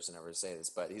first person ever to say this,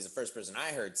 but he's the first person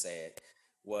I heard say it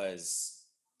was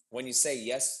when you say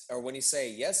yes or when you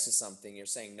say yes to something, you're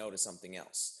saying no to something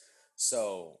else.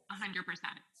 So, 100%.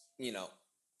 you know,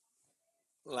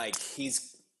 like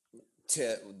he's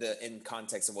in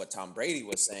context of what Tom Brady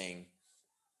was saying,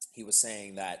 he was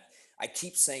saying that I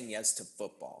keep saying yes to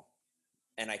football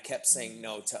and I kept saying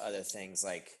no to other things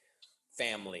like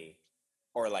family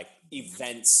or like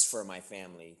events for my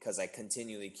family because I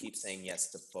continually keep saying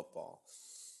yes to football.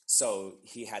 So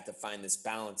he had to find this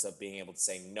balance of being able to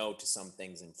say no to some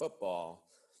things in football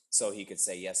so he could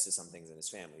say yes to some things in his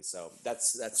family. So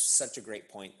that's such a great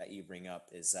point that you bring up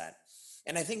is that,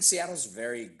 and I think Seattle's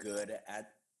very good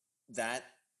at that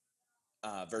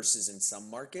versus in some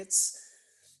markets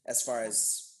as far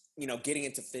as, you know, getting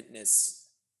into fitness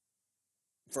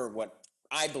for what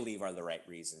I believe are the right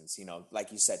reasons, you know,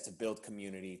 like you said, to build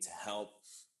community, to help,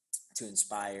 to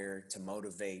inspire, to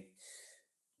motivate,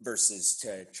 versus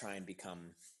to try and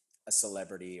become a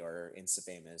celebrity or Insta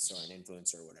famous or an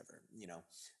influencer or whatever, you know.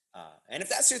 And if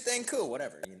that's your thing, cool,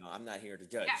 whatever. You know, I'm not here to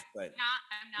judge, Yeah, but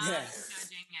I'm not yeah,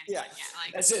 judging yeah, anyone yet.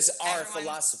 Like that's just our everyone,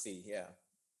 philosophy. Yeah.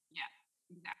 yeah,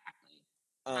 exactly.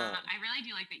 Um, I really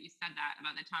do like that you said that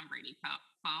about the Tom Brady quote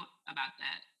about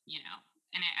the, you know,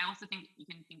 and I also think you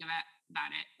can think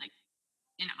about it like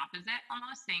in opposite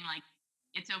almost, saying like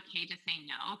it's okay to say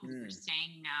no because if you're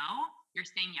saying no, you're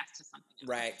saying yes to something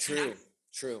else. right.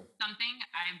 True. Something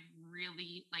I've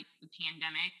really like the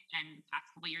pandemic and the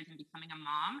past couple years and becoming a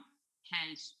mom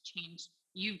has changed.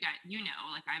 You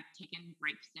know, like I've taken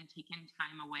breaks and taken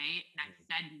time away and I've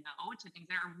said no to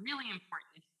things that are really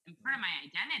important and part of my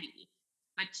identity,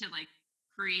 but to like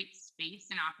create space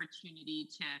and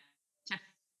opportunity to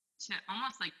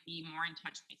almost like be more in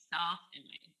touch with myself and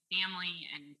my family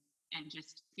and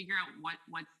just figure out what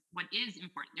is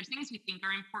important. There's things we think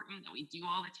are important that we do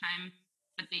all the time,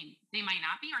 but they might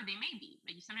not be or they may be.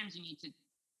 But sometimes you need to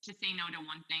say no to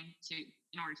one thing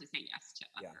in order to say yes to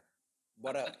other.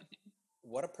 Yeah.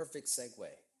 What a perfect segue,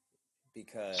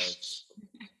 because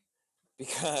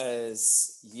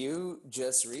you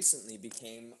just recently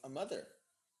became a mother.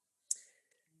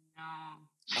 No.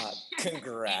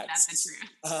 Congrats. That's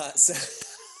the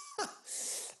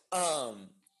truth.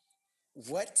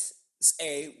 What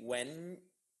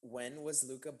when was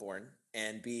Luca born,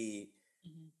 and B,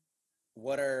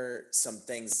 what are some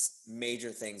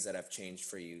major things that have changed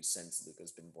for you since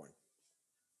Luca's been born?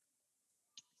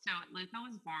 So Luca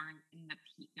was born in the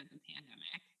peak of the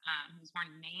pandemic. He was born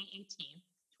May 18th,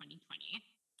 2020.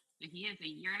 So he is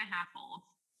a year and a half old.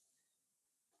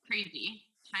 Crazy.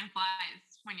 Time flies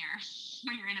when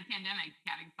you're in a pandemic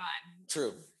having fun.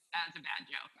 True. That was a bad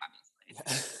joke, obviously,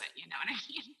 but you know what I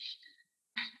mean.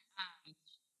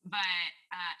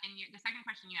 And the second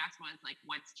question you asked was like,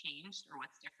 what's changed or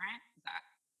what's different? Is that?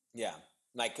 Yeah,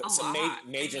 like A some lot.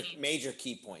 major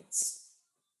key points.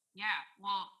 Yeah.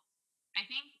 Well, I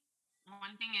think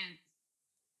one thing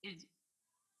is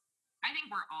I think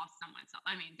we're all somewhat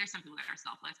there's some people that are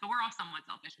selfless, but we're all somewhat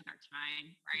selfish with our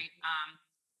time, right?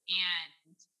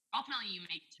 And ultimately you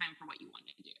make time for what you want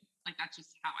to do. Like that's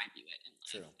just how I view it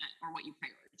in life, or what you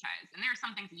prioritize. And there are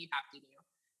some things that you have to do,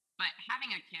 but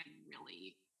having a kid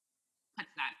really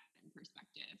puts that in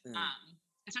perspective.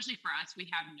 Especially for us,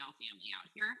 we have no family out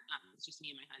here. It's just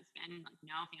me and my husband, like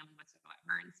no family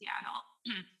whatsoever in Seattle.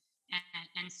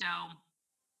 and so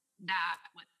that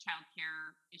with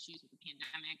childcare issues with the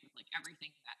pandemic, with like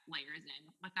everything that layers in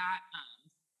with that,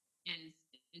 is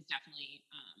definitely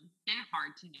been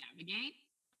hard to navigate.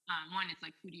 One, it's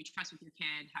like, who do you trust with your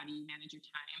kid? How do you manage your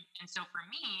time? And so for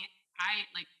me,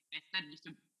 like I said, used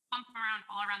to bump around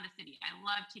all around the city. I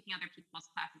loved taking other people's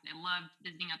classes. I loved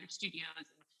visiting other studios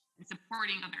and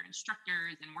supporting other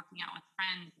instructors and working out with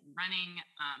friends and running.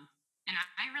 And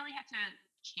I really had to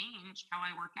change how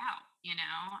I work out. You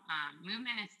know,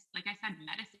 movement is, like I said,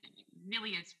 medicine. It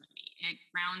really is for me. It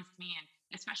grounds me, and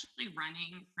especially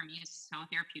running for me is so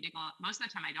therapeutic. Most of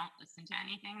the time I don't listen to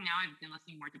anything. Now I've been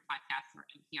listening more to podcasts or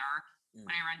NPR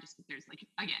when I run, just because there's like,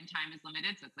 again, time is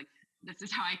limited. So it's like, this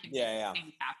is how I can make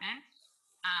things happen.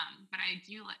 But I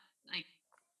do like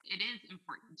it is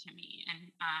important to me.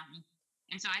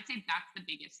 And so I'd say that's the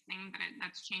biggest thing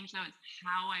that's changed though, is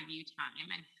how I view time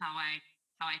and how I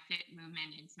fit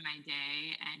movement into my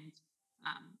day. And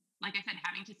like I said,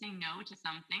 having to say no to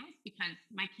some things because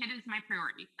my kid is my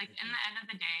priority. Like in the end of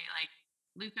the day, like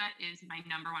Luca is my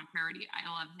number one priority. I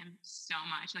love him so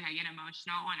much. Like I get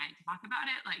emotional when I talk about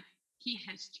it. Like he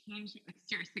has changed me. Like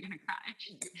seriously gonna cry.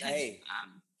 Hey,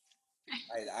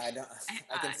 I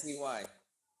can see why.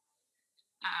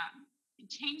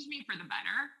 It changed me for the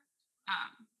better.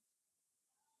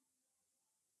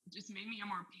 just made me a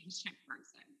more patient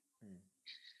person. Mm.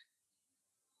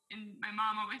 And my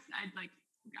mom always said, like,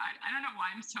 God, I don't know why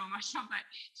I'm so emotional, but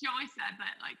she always said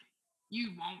that, like,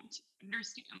 you won't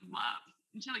understand love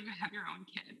until you have your own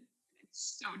kid.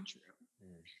 It's so true.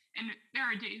 Mm. And there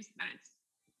are days that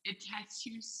it tests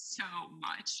you so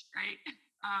much, right?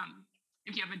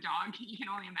 If you have a dog, you can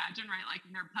only imagine, right? Like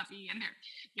when they're a puppy and they're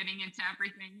getting into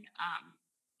everything,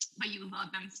 but you love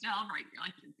them still, right?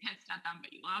 You're pissed at them, but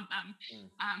you love them.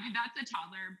 And that's a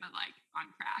toddler, but like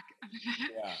on crack.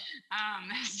 Yeah.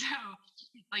 So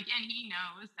like, and he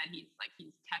knows that he's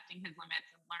testing his limits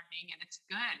and learning, and it's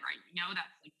good, right? You know,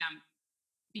 that's like them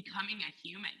becoming a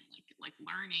human, like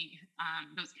learning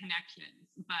those connections,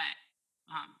 but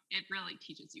it really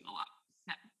teaches you a lot.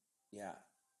 So. Yeah.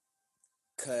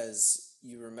 Because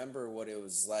you remember what it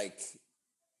was like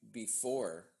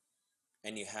before,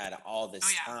 and you had all this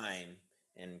time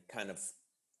and kind of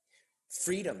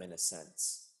freedom in a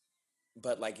sense.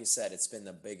 But like you said, it's been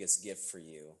the biggest gift for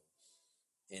you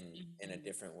in a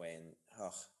different way. And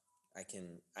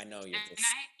I know you're just.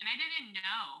 And I didn't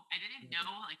know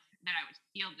like that I would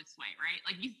feel this way, right?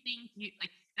 Like you think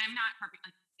that I'm not perfect.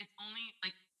 Like it's only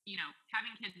like, you know,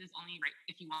 having kids is only right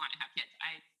if you want to have kids.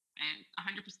 I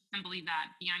 100% believe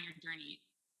that. Be on your journey,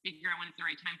 figure out when it's the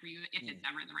right time for you, if it's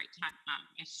ever the right time.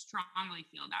 I strongly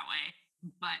feel that way,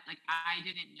 but like I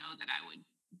didn't know that I would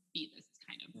be this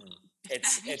kind of mom.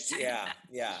 It's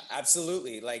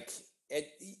absolutely. Like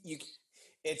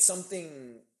it's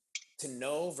something to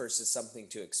know versus something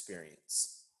to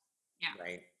experience. Yeah.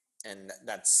 Right. And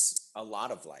that's a lot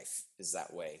of life is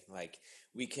that way. Like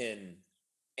we can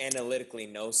analytically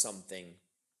know something,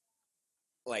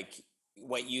 like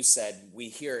what you said, we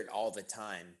hear it all the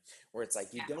time, where it's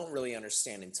like you don't really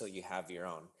understand until you have your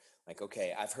own. Like,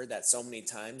 okay, I've heard that so many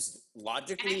times.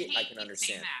 Logically, I can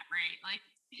understand that, right? Like,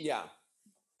 yeah,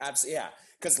 absolutely, yeah.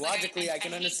 Because logically, I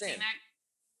can understand.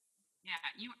 Yeah,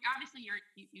 you obviously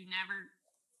you never,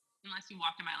 unless you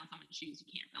walked a mile in someone's shoes,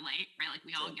 you can't relate, right? Like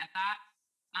we all get that.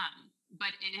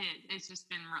 But it's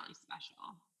just been really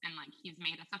special, and like he's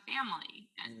made us a family,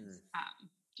 and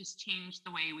just changed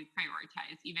the way we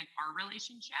prioritize even our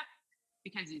relationship,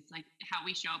 because it's like how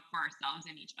we show up for ourselves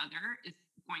and each other is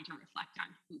going to reflect on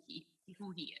who he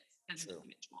is as an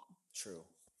individual. True.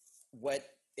 What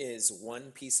is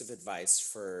one piece of advice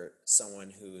for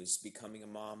someone who's becoming a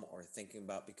mom or thinking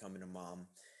about becoming a mom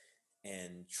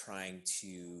and trying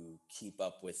to keep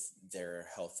up with their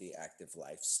healthy, active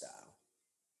lifestyle?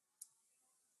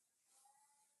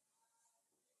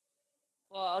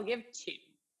 Well, I'll give two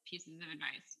pieces of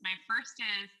advice. My first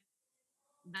is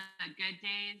the good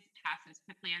days pass as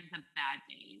quickly as the bad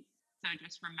days. So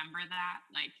just remember that,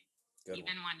 like,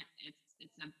 even when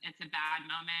it's a bad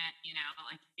moment, you know,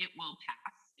 like it will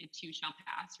pass. It too shall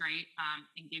pass, right?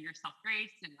 And give yourself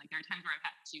grace. And like there are times where I've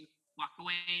had to walk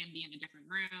away and be in a different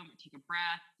room or take a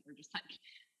breath or just like,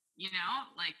 you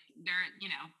know, like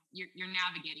you're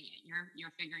navigating it.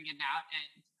 You're figuring it out,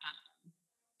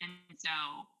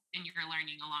 and you're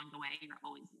learning along the way. You're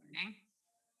always learning.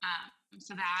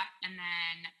 So that, and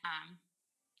then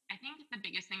I think the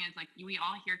biggest thing is like we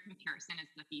all hear comparison is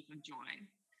the thief of joy,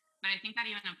 but I think that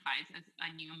even applies as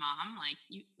a new mom. Like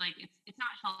it's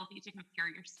not healthy to compare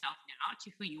yourself now to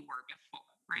who you were before,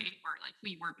 right? Or like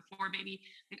who you were before baby.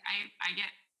 Like I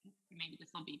get, maybe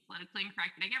this will be politically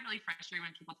incorrect, but I get really frustrated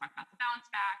when people talk about the bounce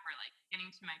back or like getting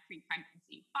to my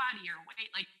pre-pregnancy body or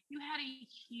weight. Like you had a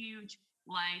huge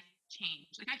life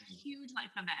change, like a huge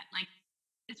life event, like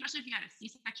especially if you had a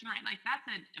C-section, right? Like that's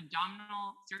an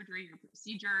abdominal surgery or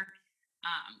procedure.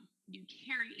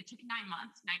 It took 9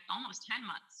 months, almost 10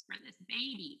 months for this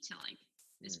baby to like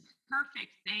this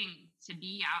perfect thing to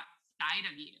be outside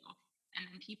of you. And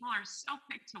then people are so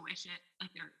quick to wish it,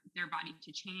 like their body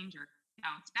to change or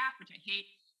bounce back, which I hate,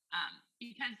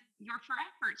 because you're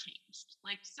forever changed.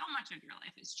 Like so much of your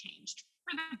life has changed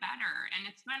for the better, and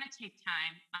it's going to take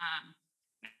time.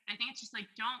 I think it's just like,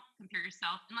 don't compare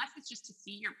yourself unless it's just to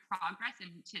see your progress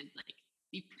and to like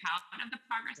be proud of the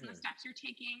progress and the steps you're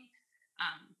taking.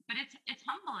 But it's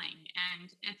humbling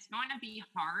and it's going to be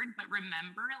hard, but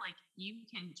remember, like you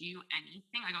can do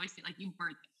anything. Like I always say, like you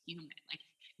birthed a human, like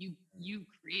you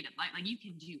created, like you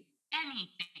can do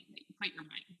anything that you put your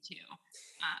mind to.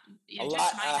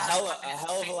 A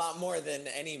hell of a lot more than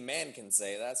any man can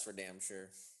say. That's for damn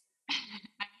sure.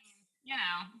 I mean, you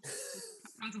know,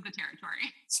 comes with the territory.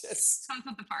 Comes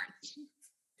with the parts.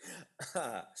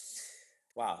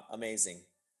 Wow, amazing.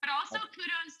 But also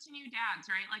kudos to new dads,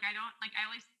 right? Like I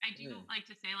do like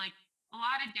to say, like a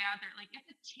lot of dads are like, it's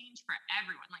a change for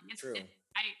everyone. Like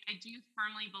I I do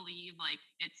firmly believe like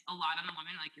it's a lot on the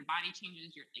woman. Like your body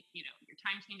changes, your like your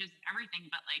time changes and everything.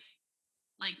 But like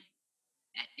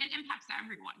it impacts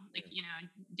everyone. Like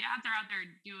dads are out there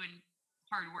doing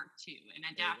hard work too and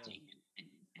adapting and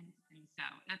so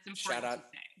that's important to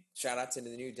say. Shout out to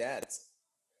the new dads.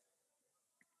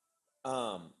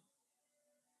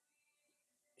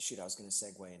 Shoot, I was going to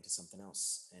segue into something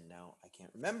else, and now I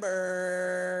can't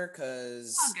remember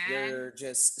because you're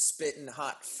just spitting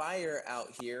hot fire out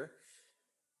here.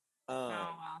 Oh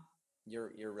well,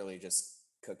 you're really just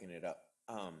cooking it up.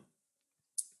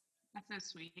 That's so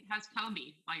sweet. How's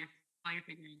Kobe while you're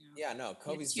figuring out? Yeah, no,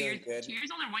 Kobe's doing good. 2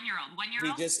 years old or 1 year old? 1 year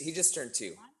old. He just turned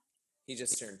 2. He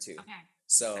just turned 2. Okay.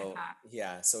 So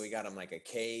yeah, so we got him like a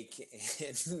cake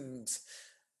and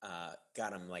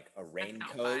got him like a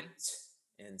raincoat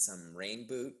and some rain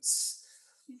boots.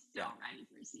 He's so ready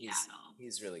for Seattle.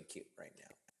 He's really cute right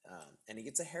now. And he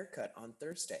gets a haircut on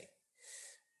Thursday.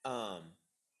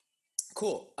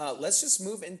 Cool. Let's just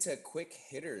move into quick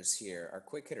hitters here. Our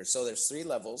quick hitters. So there's 3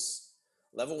 levels.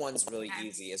 Level 1's really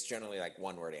easy. It's generally like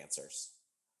 1-word answers.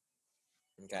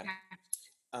 Okay.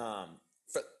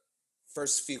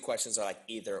 First few questions are like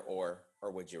either or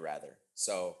would you rather.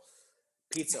 So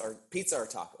pizza or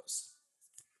tacos?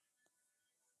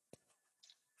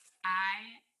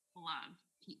 I love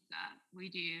pizza. We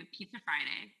do Pizza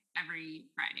Friday every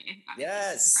Friday.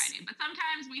 Yes. Friday, but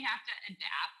sometimes we have to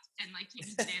adapt and like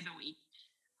change the day of the week.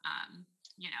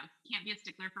 Can't be a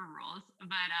stickler for rules,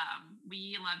 but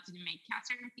we love to make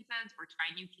cast iron pizzas or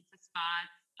try new pizza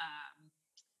spots.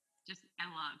 I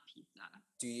love pizza.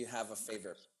 Do you have a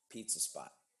favorite pizza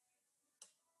spot?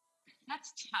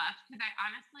 That's tough because I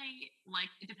honestly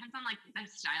it depends on like the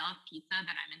style of pizza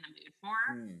that I'm in the mood for.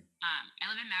 I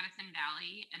live in Madison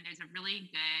Valley and there's a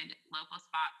really good local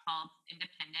spot called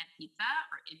Independent Pizza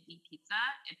or Indie Pizza.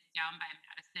 It's down by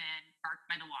Madison Park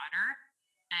by the water.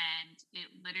 And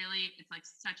it's like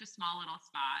such a small little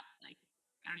spot. Like,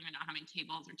 I don't even know how many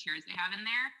tables or chairs they have in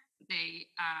there. The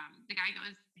guy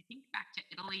goes, I think, back to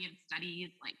Italy and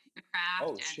studies like the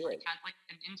craft has like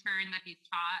an intern that he's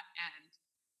taught. And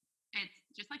it's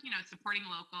just like, supporting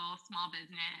local small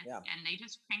business and they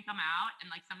just crank them out.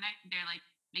 And like sometimes they're like,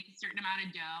 make a certain amount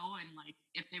of dough. And like,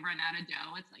 if they run out of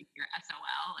dough, it's like your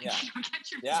SOL. Like you don't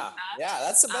get your pizza. Yeah.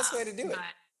 That's the best way to do it.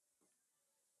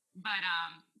 But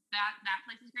that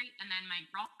place is great. And then my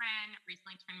girlfriend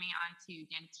recently turned me on to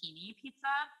Dantini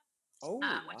Pizza,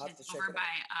 which is over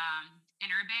by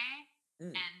Inner Bay.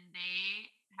 And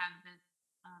they have this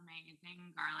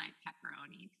amazing garlic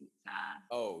pepperoni pizza.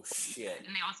 Oh, shit.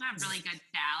 And they also have really good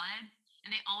salads. And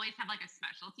they always have like a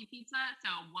specialty pizza. So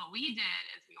what we did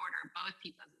is we ordered both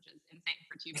pizzas, which is insane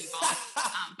for 2 people.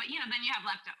 But then you have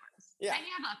leftovers. Yeah. Then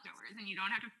you have leftovers and you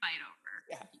don't have to fight over.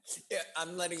 Yeah.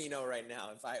 I'm letting you know right now,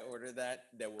 if I order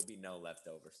that, there will be no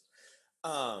leftovers.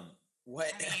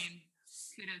 What? I mean,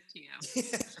 kudos to you.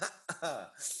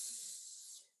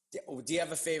 Do you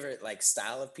have a favorite like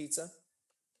style of pizza?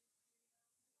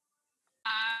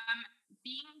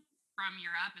 Being from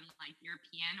Europe and like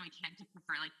European, we tend to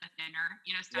prefer like the thinner,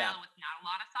 style with not a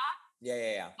lot of sauce.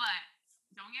 Yeah. But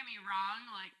don't get me wrong,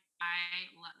 like I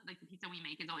love like the pizza we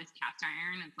make is always cast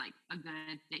iron. It's like a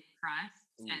good thick crust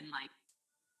and like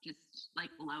just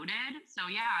like loaded. So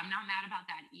yeah, I'm not mad about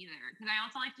that either because I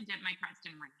also like to dip my crust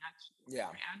in ranch.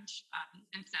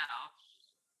 And so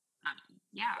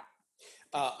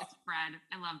it's bread.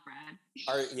 I love bread.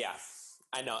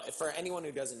 I know. For anyone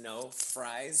who doesn't know,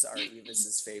 fries are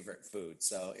Eva's favorite food.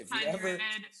 So if you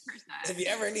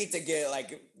ever need to get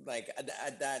like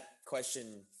that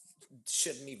question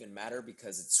shouldn't even matter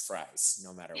because it's fries,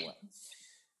 no matter what.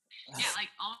 Yeah,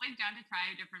 like always down to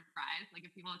try different fries. Like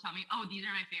if people tell me, "Oh, these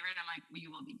are my favorite," I'm like, "Well,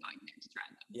 you will be going there to try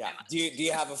them." Yeah. Do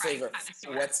you have a favorite?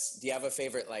 Do you have a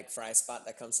favorite like fry spot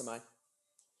that comes to mind?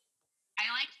 I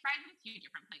like fries in a few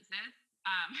different places.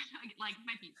 Like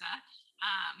my pizza.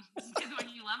 Because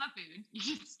when you love a food,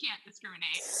 you just can't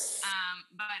discriminate.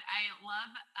 But I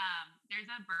love, there's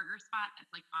a burger spot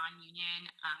that's like on Union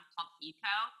called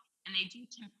Eco, and they do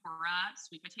tempura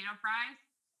sweet potato fries.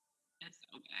 It's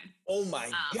so good. Oh my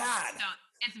God. So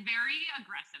it's very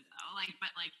aggressive though,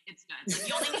 but it's good. Like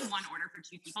you only need one order for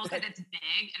 2 people because it's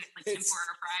big and it's like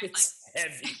tempura fries. It's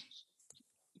heavy.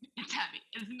 It's heavy.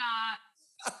 It's not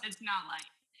light.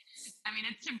 I mean,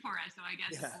 it's tempura, so I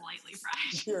guess it's lightly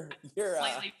fried. You're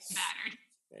slightly battered.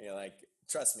 You're like,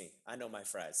 trust me, I know my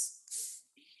fries.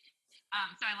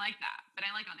 So I like that, but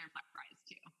I like other fries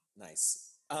too.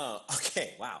 Nice.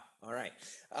 Okay. Wow. All right.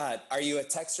 Are you a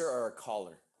texter or a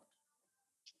caller?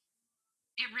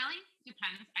 It really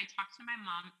depends. I talk to my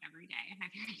mom every day. I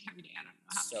don't know how many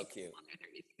people in their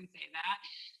 30s can say that.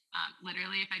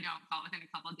 Literally, if I don't call within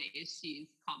a couple of days, she's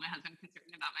called my husband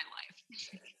concerned about my life.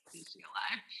 Is she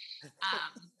alive?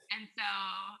 And so,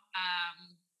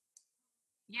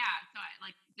 yeah. So I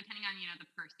like depending on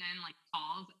the person like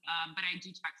calls, but I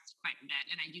do text quite a bit,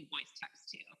 and I do voice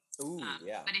text too. Ooh,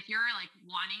 yeah. But if you're like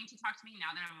wanting to talk to me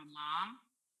now that I'm a mom,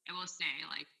 I will say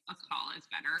like a call is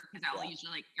better because I'll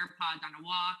usually like AirPods on a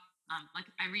walk. Like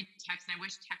I read text and I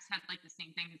wish text had like the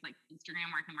same thing as like Instagram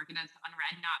where I can mark it as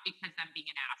unread, not because I'm being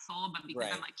an asshole, but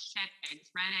because I'm like, shit, I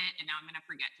just read it and now I'm going to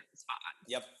forget to respond.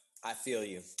 Yep. I feel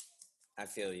you.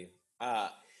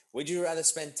 Would you rather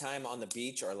spend time on the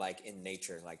beach or like in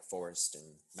nature, like forest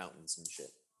and mountains and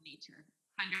shit? Nature,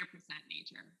 100%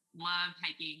 nature. Love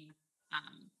hiking.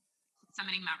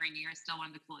 Summiting Mount Rainier is still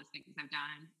one of the coolest things I've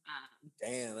done.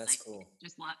 Damn, that's cool.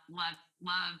 Just love.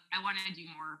 I want to do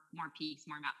more peaks,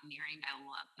 more mountaineering. I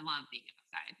love being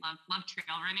outside. Love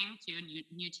trail running too.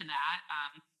 New to that.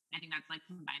 I think that's like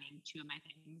combining two of my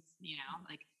things.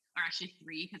 Or actually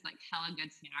three, because like hella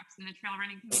good snacks in the trail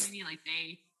running community. Like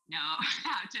they know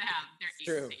how to have their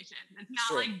aid station. It's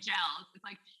not like gels. It's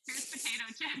like here's potato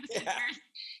chips and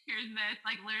here's this.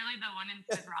 Like literally the one in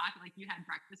Sid Rock. Like you had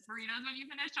breakfast burritos when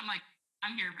you finished. I'm like,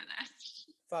 I'm here for this.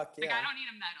 Fuck yeah. Like, I don't need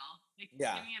a medal. Like,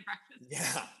 give me a breakfast.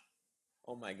 Yeah.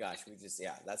 Oh my gosh.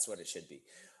 That's what it should be.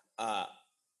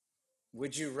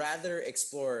 Would you rather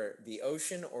explore the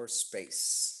ocean or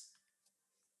space?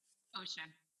 Ocean.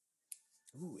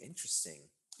 Ooh, interesting.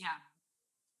 Yeah.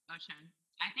 Ocean.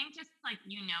 I think just like,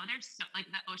 there's so, like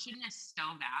the ocean is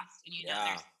so vast and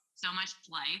there's so much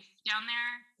life down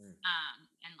there.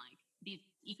 And like these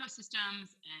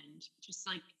ecosystems and just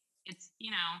like, it's, I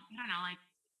don't know, like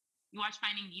you watch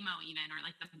Finding Nemo even, or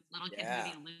like the little kids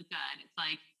movie Luca, and it's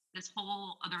like this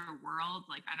whole other world.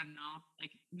 Like, I don't know, like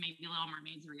maybe Little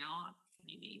Mermaid's real,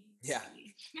 maybe. Yeah.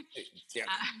 Maybe. Yeah.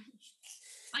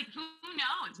 Like who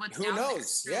knows what's who down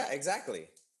knows? there? Yeah, exactly.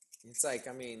 It's like,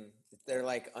 I mean, they're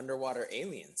like underwater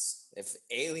aliens. If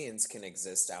aliens can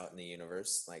exist out in the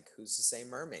universe, like who's to say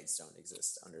mermaids don't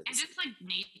exist under the sea? And just like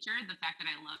nature, the fact that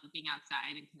I love being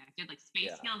outside and connected, like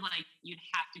space feels like you'd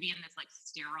have to be in this like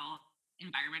sterile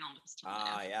environment almost to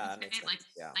live. Yeah, that makes sense.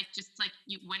 Like just like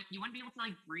you wouldn't be able to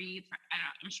like breathe. I don't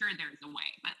know. I'm sure there's a way,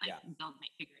 but like they'll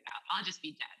figure it out. I'll just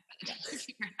be dead by the time they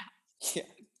figure it out. Yeah,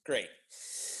 great.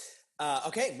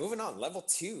 Okay, moving on. Level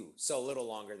 2. So a little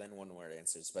longer than one-word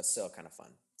answers, but still kind of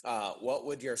fun. What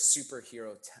would your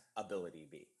superhero ability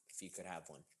be if you could have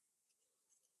one?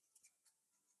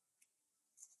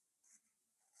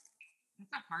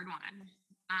 That's a hard one.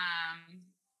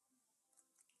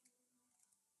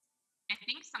 I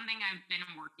think something I've been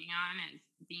working on is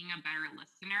being a better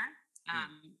listener.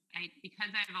 Because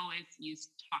I've always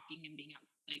used talking and being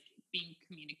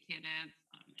communicative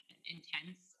and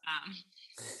intense. I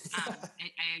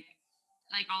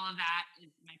like all of that is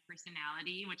my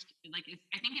personality, which like is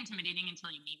I think intimidating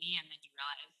until you meet me and then you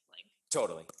realize like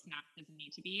totally it's not doesn't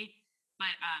need to be.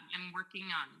 But I'm working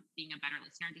on being a better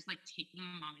listener, just like taking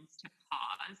moments to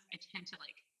pause. I tend to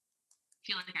like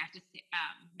feel like I have to say,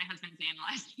 my husband's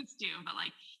analyzed this too, but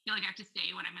like feel like I have to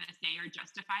say what I'm going to say or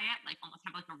justify it, like almost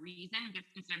have like a reason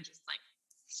instead of just like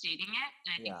stating it.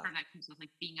 And I think part of that comes with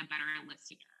like being a better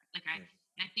listener. Like I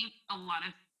think a lot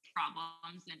of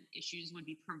problems and issues would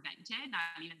be prevented,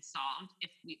 not even solved,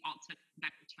 if we all took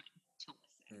better time to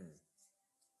listen.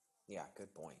 Yeah,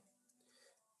 good point.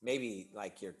 Maybe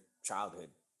like your childhood,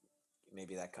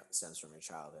 maybe that stems from your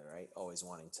childhood, right? Always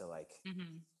wanting to like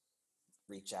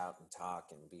reach out and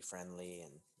talk and be friendly,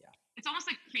 and it's almost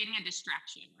like creating a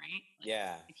distraction, right?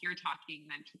 Like, if you're talking,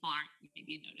 then people aren't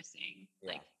maybe noticing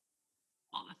like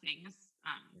all the things.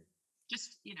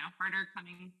 Just harder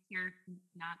coming here,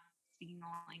 not speaking the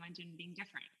language and being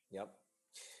different. Yep.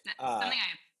 That's something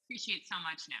I appreciate so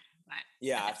much now. But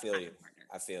I feel you.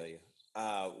 I feel you.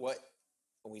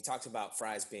 When we talked about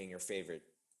fries being your favorite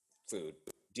food,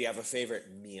 do you have a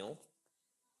favorite meal?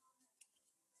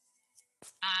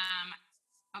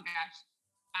 Oh gosh,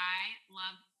 I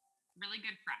love really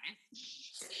good fries.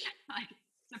 Like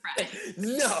surprise.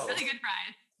 No. Really good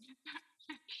fries.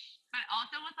 But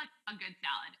also with like a good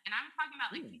salad. And I'm talking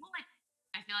about like people like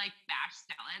I feel like bash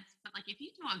salads, but like if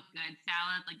you do a good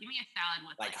salad, like give me a salad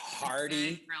with like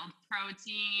hearty grilled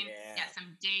protein,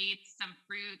 some dates, some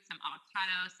fruit, some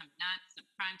avocado, some nuts, some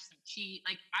crunch, some cheese.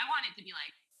 Like I want it to be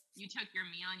like you took your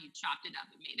meal and you chopped it up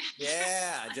and made it.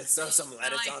 Yeah, like, just throw some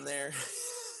lettuce on there.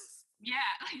 Yeah,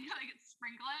 like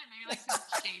sprinkle it, maybe like some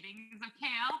shavings of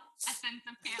kale, essence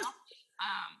of kale.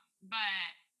 But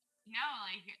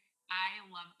like I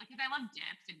love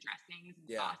dips and dressings and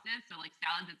sauces. So like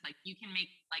salads, it's like you can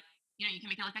make like you can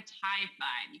make it like a Thai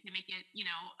vibe. You can make it,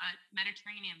 a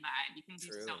Mediterranean vibe. You can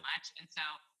do so True. much. And so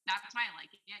that's why I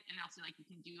like it. And also like you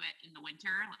can do it in the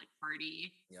winter, like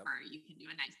party, Yep. or you can do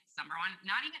a nice summer one. It's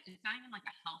not even like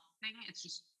a health thing. It's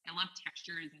just, I love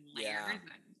textures and Yeah. layers.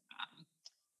 And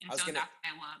I was so gonna- that's what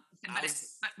I love. I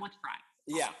was- But with fries.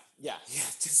 Yeah,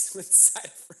 just with side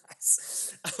of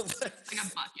fries. Like a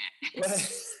bucket.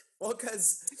 Well,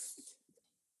 because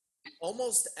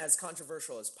almost as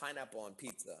controversial as pineapple on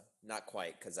pizza, not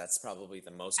quite, because that's probably the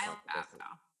most I love that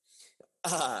controversial.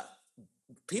 though.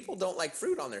 People don't like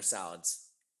fruit on their salads.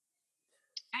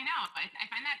 I know. I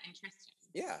find that interesting.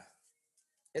 Yeah,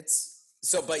 it's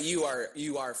so. But you are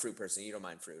a fruit person. You don't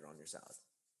mind fruit on your salad.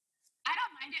 I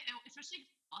don't mind it, especially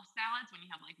fall salads when you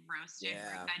have like roasted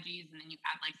Yeah. veggies and then you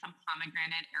add like some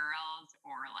pomegranate arils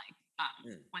or like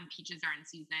when peaches are in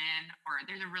season. Or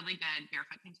there's a really good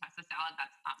Barefoot Contessa salad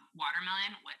that's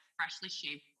watermelon with freshly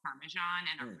shaved Parmesan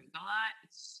and arugula.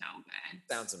 It's so good.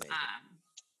 Sounds amazing.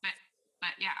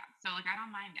 But yeah, so like I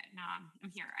don't mind it. No, I'm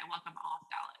here. I welcome all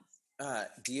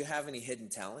salads. Do you have any hidden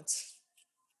talents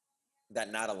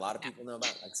that not a lot of people know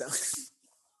about? Like so.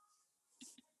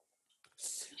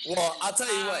 Well, I'll tell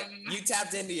you what. You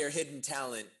tapped into your hidden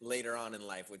talent later on in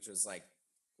life, which was like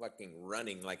fucking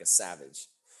running like a savage.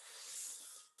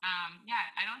 Yeah,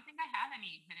 I don't think I have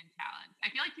any hidden talents.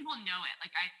 I feel like people know it.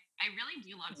 Like I really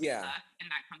do love to Yeah. cook, and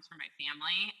that comes from my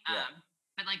family. Yeah.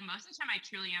 But like most of the time, I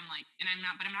truly am like, and I'm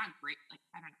not great. Like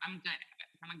I don't know, I'm good at it.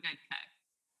 I'm a good cook.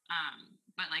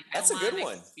 But like That's a I love good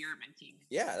one. experimenting.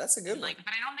 Yeah, that's a good one. Like,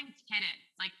 but I don't think it's hidden.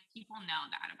 Like people know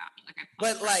that about me. Like I.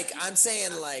 But post like recipes I'm and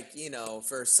saying, stuff. like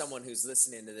for someone who's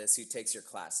listening to this who takes your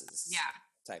classes, Yeah.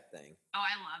 type thing. Oh,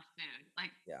 I love food.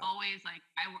 Like Yeah. always, like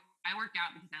I work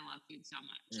out because I love food so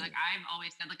much. Like I've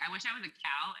always said, like I wish I was a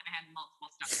cow and I had multiple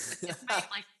stomachs. Like, it's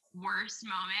my like worst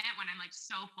moment when I'm like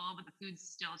so full, but the food's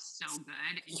still so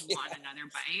good and you want another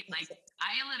bite. Like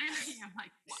I literally am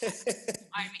like,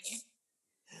 why me?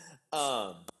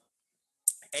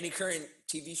 Any current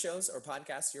TV shows or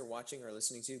podcasts you're watching or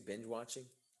listening to, binge watching?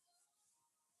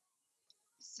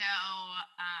 So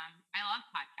I love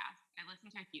podcasts. I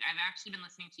listen to a few. I've actually been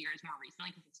listening to yours more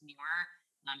recently because it's newer.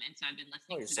 And so I've been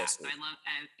listening you're to so that. sweet. So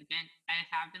I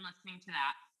have been listening to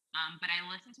that. But I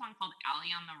listened to one called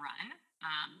Allie on the Run.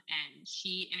 And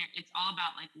it's all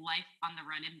about like life on the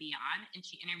run and beyond. And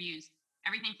she interviews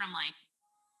everything from like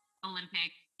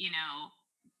Olympic,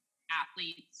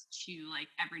 athletes to like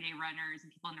everyday runners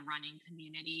and people in the running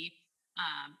community.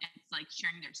 And it's like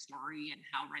sharing their story and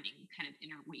how running kind of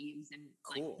interweaves and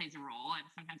like Cool. plays a role. And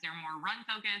sometimes they're more run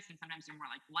focused and sometimes they're more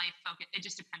like life focused. It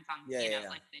just depends on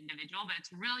like the individual, but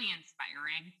it's really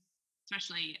inspiring,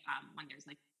 especially when there's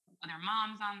like other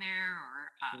moms on there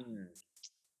or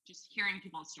just hearing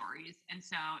people's stories. And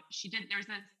so there's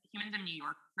a Humans of New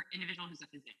York individual who's a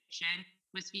physician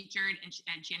was featured and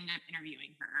she ended up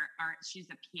interviewing her, or she's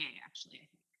a PA actually, I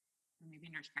think, or maybe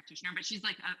a nurse practitioner, but she's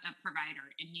like a provider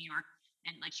in New York.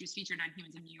 And like she was featured on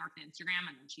Humans of New York on Instagram,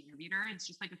 and then she interviewed her. It's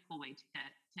just like a cool way to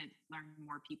learn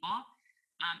more people.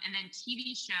 And then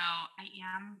TV show, I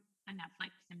am a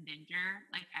Netflix and binger.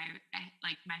 Like I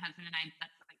like my husband and I,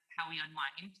 that's like how we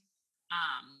unwind.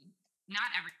 Not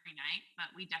every night,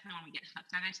 but we definitely, when we get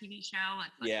hooked on a TV show,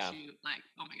 let's shoot, like,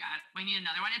 oh my God, we need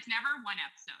another one. It's never one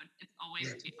episode. It's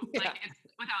always two. Like it's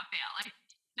without fail. Like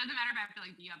doesn't matter if I have to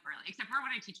like be up early, except for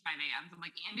when I teach 5 a.m. So I'm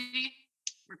like, Andy,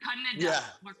 we're cutting it down.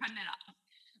 We're cutting it off.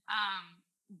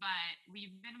 But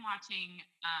we've been watching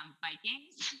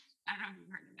Vikings. I don't know if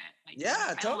you've heard of it. Vikings.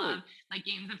 Yeah, totally. I love like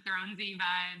Games of Thronesy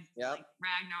vibes, Yep. like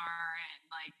Ragnar and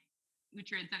like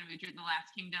Uhtred, Son of Uhtred, The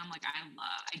Last Kingdom. Like I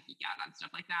geek out on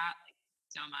stuff like that like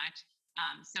so much.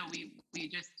 So we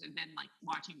just have been like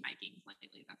watching Vikings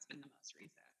lately. That's been the most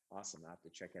recent. Awesome. I'll have to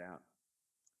check it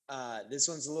out. This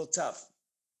one's a little tough.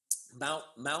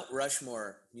 Mount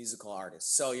Rushmore musical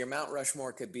artists. So your Mount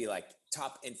Rushmore could be like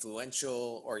top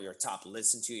influential or your top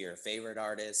listen to, your favorite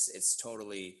artists. It's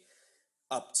totally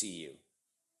up to you.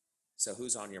 So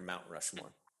who's on your Mount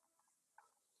Rushmore?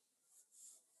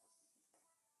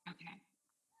 Okay.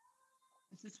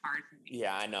 This is hard for me.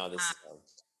 Yeah, I know this is hard.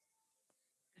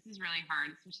 This is really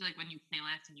hard, especially like when you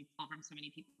playlist and you pull from so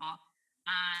many people.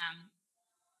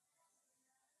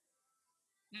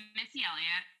 Missy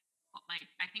Elliott, like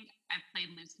I think I've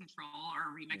played Lose Control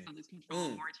or a remix of Lose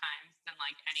Control more times than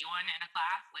like anyone in a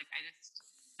class. Like I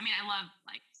love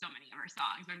like so many of her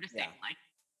songs. But I'm just saying like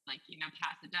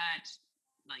Pass the Dutch,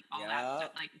 like all that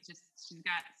stuff. Like it's just she's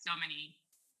got so many,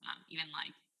 even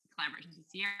like collaborations with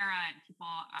Sierra and people.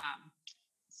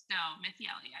 So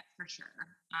Missy Elliott for sure.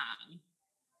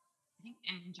 I think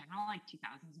in general, like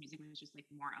 2000s music was just like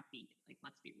more upbeat. Like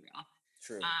let's be real.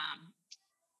 True.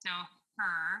 So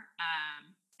her,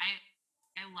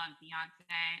 I love Beyonce.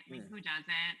 I mean, who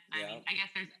doesn't? I mean, I guess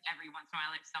there's every once in a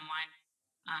while there's someone,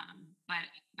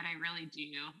 but I really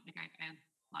do. Like, I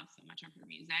love so much of her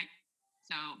music.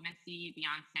 So Missy,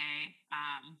 Beyonce.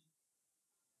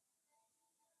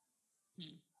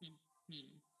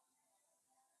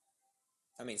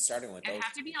 I mean, starting with It'd those.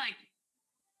 have to be like,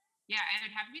 yeah, it would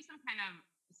have to be some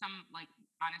like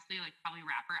honestly, like probably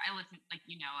rapper. I listen, like,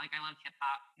 you know, like I love hip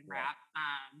hop and rap.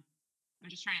 I'm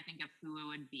just trying to think of who it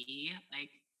would be. Like,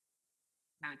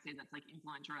 I would say that's like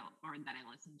influential or that I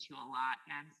listen to a lot.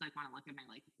 And I just like want to look at my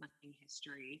like listening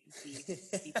history to see who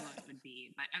it would be.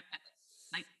 But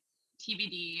like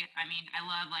TBD. I mean, I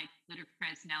love like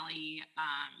Ludacris, Nelly.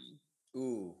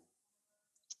 Ooh.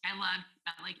 I love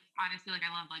like honestly, like I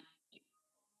love like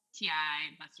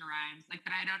T.I., Busta Rhymes, like,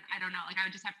 but I don't know. Like, I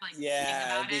would just have to like think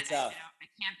about it. Tough. I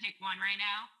can't pick one right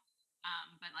now.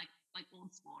 But like old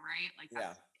school, right? Like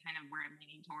that's kind of where I'm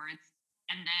leaning towards.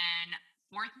 And then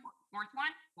fourth one,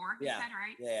 you said,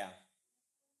 right? Yeah.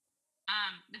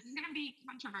 This is gonna be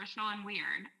controversial and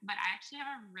weird, but I actually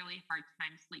have a really hard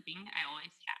time sleeping. I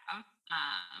always have.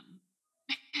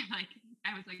 Like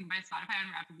I was like, my Spotify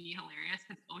on rap would be hilarious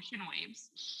because ocean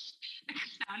waves, the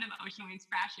sound of ocean waves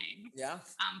crashing. Yeah.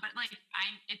 But like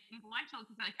it's influential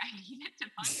because like I need it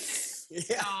to function.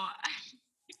 Yeah. So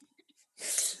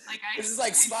like this is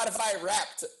like Spotify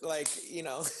Wrapped, like, you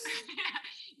know.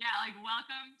 yeah, like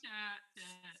welcome to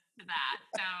that.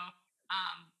 So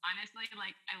honestly,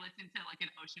 like I listen to like an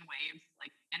ocean waves,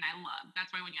 like, and I love.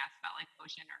 That's why when you ask about like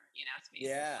ocean or space,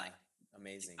 like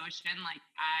amazing ocean, like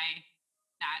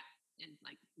that is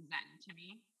like zen to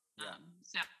me.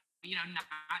 So not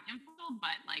influential,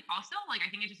 but like also like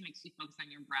I think it just makes you focus on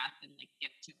your breath and like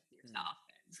get to yourself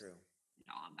and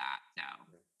all of that. So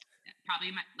probably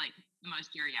like the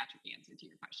most geriatric answer to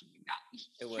your question you got.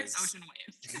 It was ocean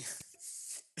waves.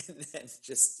 And then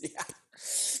just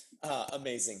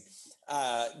amazing.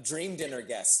 Dream dinner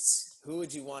guests. Who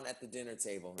would you want at the dinner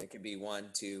table? It could be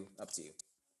 1, 2, up to you.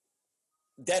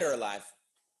 Dead or alive?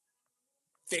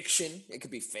 Fiction. It could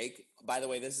be fake. By the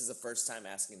way, this is the first time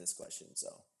asking this question,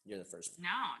 so you're the first one.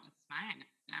 No, that's fine.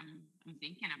 I'm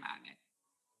thinking about it.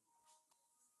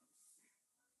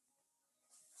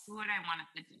 Who would I want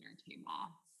at the dinner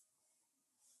table?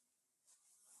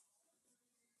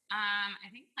 I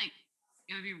think like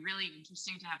it would be really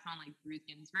interesting to have someone like Ruth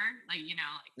Ginsburg, like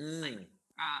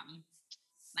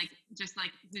like just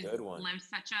like who's lived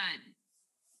such an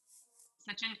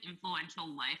influential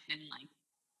life and like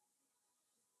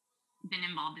been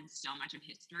involved in so much of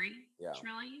history.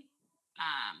 Truly.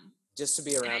 Just to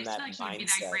be around that like mindset. Be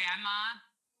that grandma.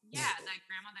 Yeah, that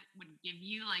grandma that would give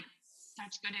you like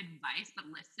such good advice, but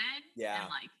listen and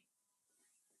like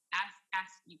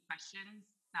ask you questions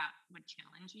that would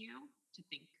challenge you to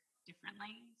think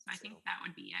differently. So I think that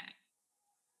would be it.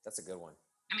 That's a good one.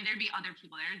 I mean, there'd be other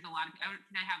people. There's a lot of.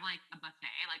 Could I have like a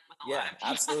buffet, like with a lot of people?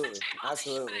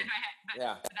 Absolutely.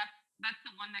 But that's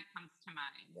the one that comes to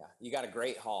mind. Yeah, you got a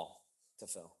great haul to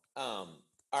fill. All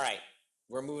right,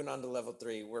 we're moving on to level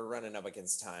 3. We're running up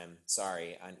against time.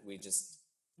 Sorry, we just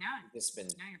been.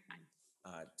 No, you're fine.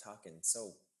 Talking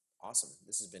so awesome.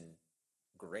 This has been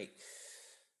great.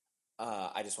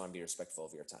 I just want to be respectful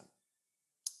of your time.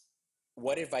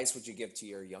 What advice would you give to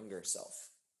your younger self?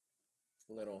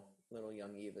 Little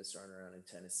young Yves running around in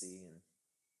Tennessee and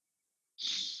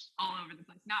all over the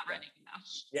place. Not running though.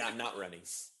 Yeah, I'm not running.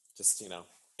 Just in a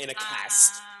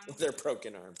cast with their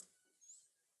broken arm.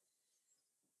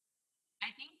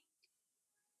 I think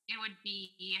it would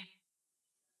be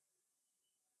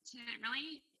to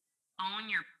really own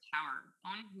your power,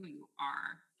 own who you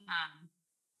are.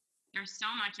 There's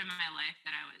so much in my life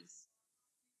that I was,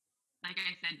 like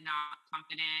I said, not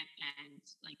confident and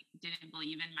like didn't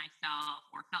believe in myself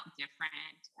or felt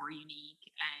different or unique.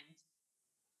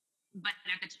 But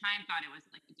at the time thought it was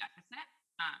like a deficit,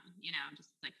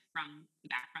 just like from the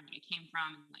background that I came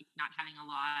from and like not having a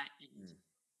lot and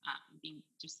being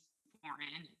just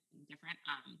foreign and different.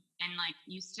 And like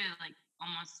used to like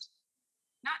almost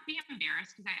not be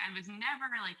embarrassed because I was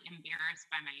never like embarrassed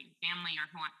by my family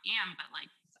or who I am, but like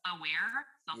aware,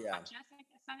 self-conscious, I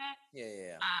guess, of it.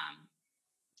 Yeah.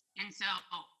 And so,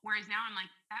 whereas now I'm like,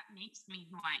 that makes me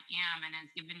who I am and has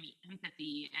given me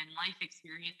empathy and life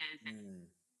experiences and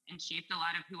shaped a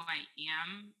lot of who I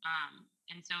am.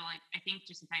 And so like, I think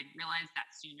just if I'd realized that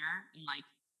sooner and like,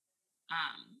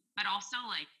 but also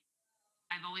like,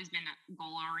 I've always been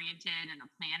goal-oriented and a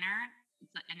planner.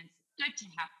 And it's good to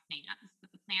have plans,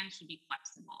 but the plans should be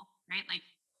flexible, right? Like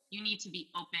you need to be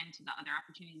open to the other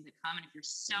opportunities that come. And if you're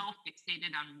so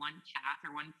fixated on one path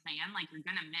or one plan, like you're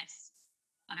going to miss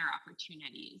other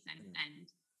opportunities.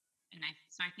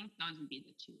 So I think those would be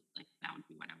the two, like that would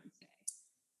be what I would say.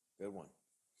 Good one.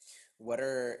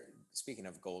 Speaking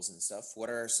of goals and stuff, what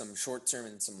are some short-term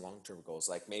and some long-term goals?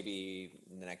 Like maybe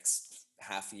the next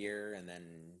half year and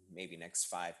then maybe next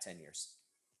 5-10 years.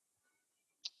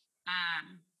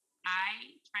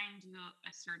 I try and do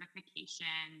a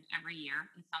certification every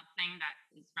year in something that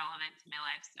is relevant to my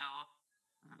life. So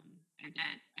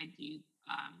I do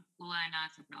ULA and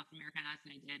US, or Latin American US,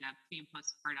 and I did a pre and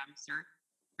postpartum cert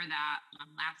for that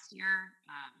last year.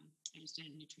 I just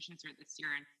did a nutrition cert this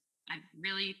year, and I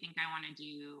really think I want to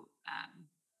do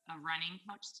a running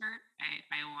coach cert. I've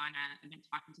been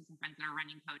talking to some friends that are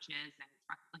running coaches and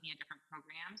looking at different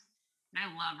programs. And I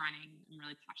love running. I'm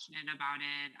really passionate about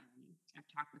it. I've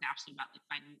talked with Ashley about like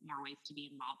finding more ways to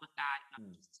be involved with that,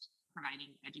 just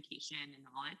providing education and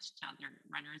knowledge to other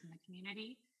runners in the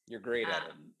community. You're great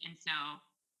at it. And so,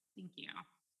 thank you.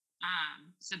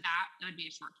 So that would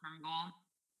be a short-term goal.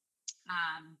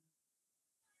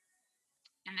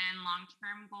 And then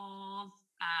long-term goals,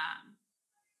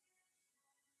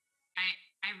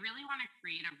 I really want to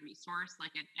create a resource,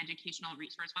 like an educational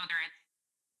resource, whether it's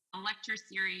a lecture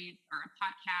series or a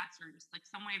podcast or just like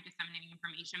some way of disseminating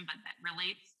information, but that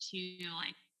relates to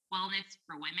like wellness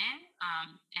for women,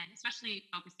 and especially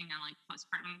focusing on like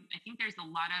postpartum. I think there's a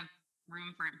lot of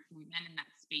room for improvement in that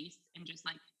space, and just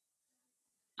like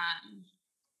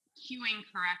cueing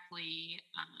correctly,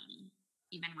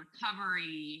 even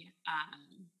recovery,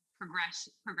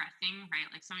 progressing, right?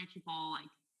 Like so many people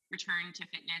like return to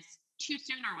fitness too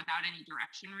soon or without any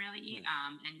direction really,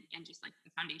 and just like the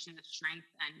foundation of strength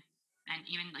and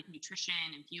even like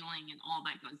nutrition and fueling and all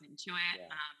that goes into it.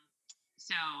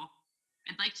 So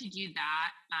I'd like to do that,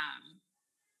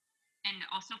 and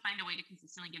also find a way to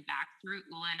consistently give back through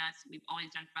ULA and US. We've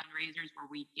always done fundraisers where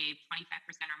we gave 25%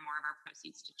 or more of our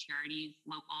proceeds to charities,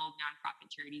 local nonprofit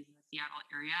charities in the Seattle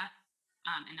area.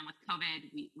 And then with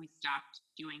COVID, we stopped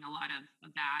doing a lot of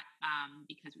that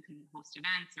because we couldn't host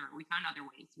events, or we found other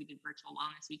ways. We did virtual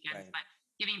wellness weekends, but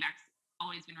giving back's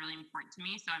always been really important to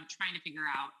me. So I'm trying to figure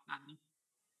out,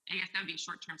 I guess that would be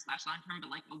short-term / long-term,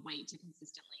 but like a way to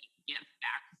consistently give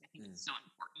back, because I think it's so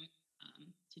important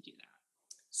to do that.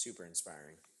 Super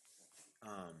inspiring.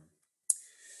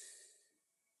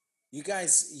 You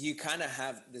guys, you kind of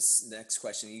have this next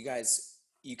question.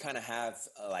 You kind of have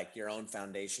like your own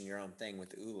foundation, your own thing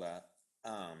with ULA.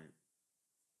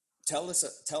 Tell us,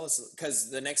 because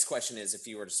the next question is, if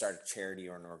you were to start a charity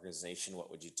or an organization, what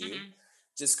would you do?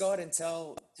 Just go ahead and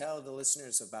tell the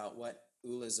listeners about what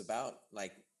ULA is about,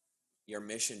 like your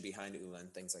mission behind ULA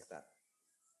and things like that.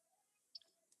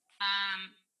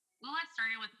 ULA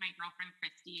started with my girlfriend,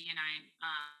 Christy, and I,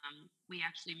 we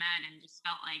actually met and just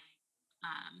felt like,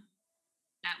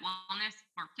 that wellness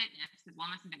or fitness, because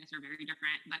wellness and fitness are very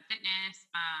different, but fitness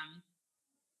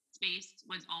space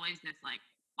was always this like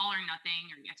all or nothing,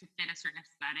 or you have to fit a certain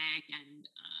aesthetic and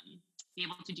be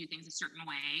able to do things a certain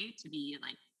way to be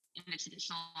like in the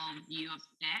traditional view of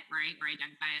fit, right? Or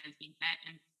identify as being fit.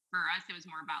 And for us, it was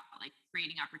more about like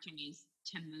creating opportunities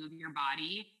to move your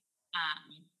body.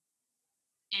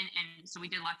 And so we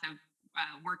did lots of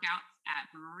workouts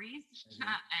at breweries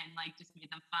and like just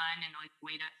made them fun and like a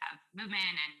way to have movement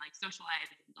and like socialize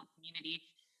and build community.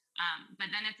 But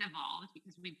then it's evolved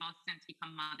because we've both since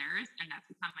become mothers, and that's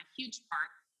become a huge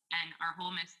part. And our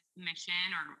whole mission,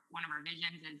 or one of our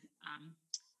visions, is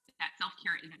that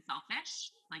self-care isn't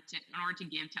selfish. Like in order to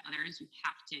give to others, you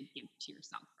have to give to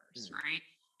yourself first, right?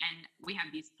 And we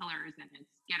have these pillars, and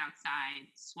it's get outside,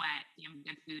 sweat, damn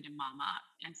good food, and mom up.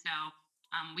 And so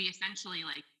we essentially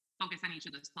like focus on each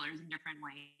of those pillars in different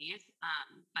ways.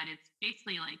 But it's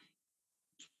basically like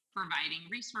providing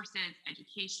resources,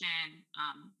 education,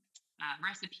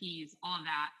 recipes, all of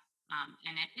that.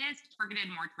 And it is targeted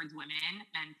more towards women,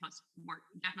 and we're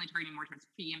definitely targeting more towards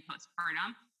pre and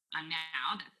postpartum.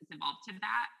 Now that it's evolved to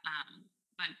that.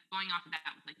 But going off of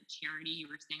that with like a charity,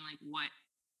 you were saying like what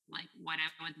I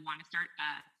would want to start.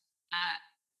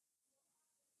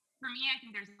 For me, I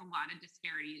think there's a lot of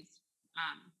disparities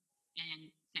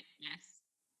in fitness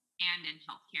and in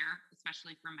healthcare,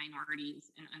 especially for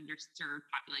minorities and underserved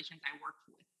populations. I worked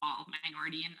with all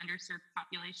minority and underserved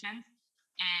populations.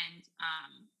 And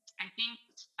I think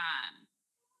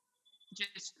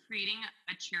just creating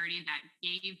a charity that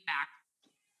gave back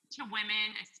to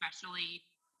women, especially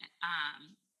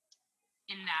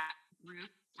in that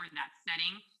group or that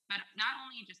setting, but not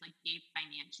only just like gave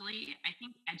financially, I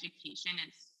think education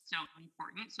is so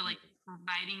important. So like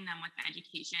providing them with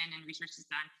education and resources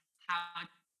on how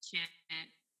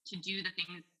to do the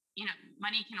things, you know,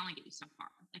 money can only get you so far.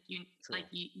 Like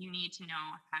you need to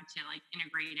know how to like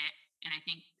integrate it And I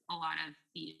think a lot of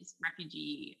these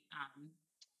refugee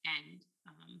and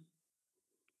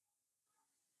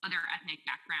other ethnic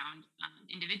background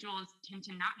individuals tend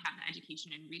to not have the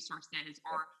education and resources,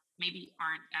 or maybe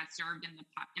aren't as served in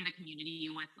the community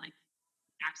with like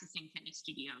accessing fitness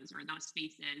studios or those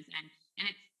spaces. And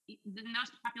it's in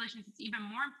those populations, it's even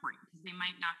more important because they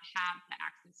might not have the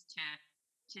access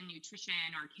to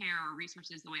nutrition or care or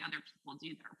resources the way other people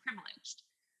do that are privileged.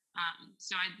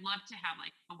 So I'd love to have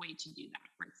like a way to do that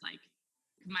where it's like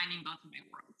combining both of my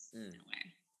worlds in a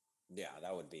way. Yeah, that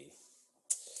would be.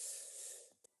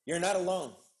 You're not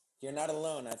alone. You're not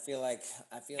alone. I feel like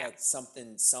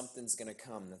something's gonna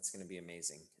come that's gonna be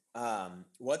amazing.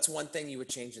 What's one thing you would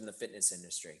change in the fitness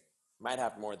industry? Might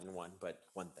have more than one, but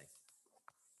one thing.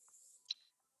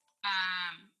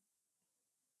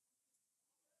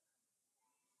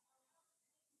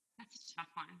 That's a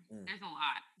tough one. There's a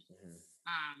lot.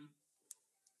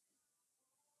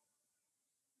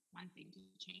 One thing to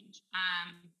change.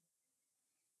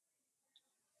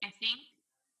 I think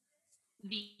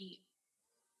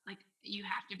you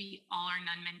have to be all or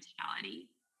none mentality.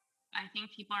 I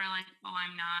think people are like, oh,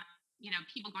 I'm not,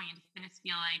 people going into fitness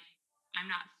feel like I'm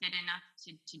not fit enough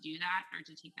to do that or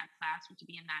to take that class or to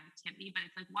be in that activity. But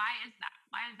it's like, why is that?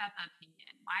 Why is that the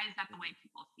opinion? Why is that the way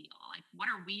people feel? Like, what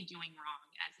are we doing wrong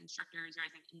as instructors or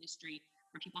as an industry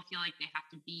where people feel like they have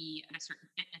to be at a certain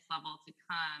fitness level to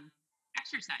come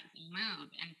exercise and move?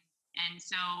 And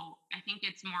so I think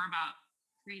it's more about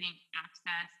creating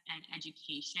access and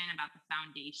education about the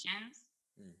foundations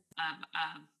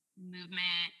of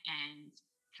movement and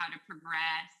how to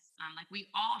progress. Like we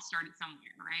all started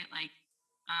somewhere, right? Like,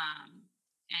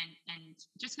 and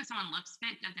just because someone looks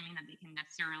fit doesn't mean that they can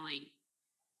necessarily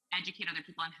educate other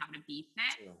people on how to be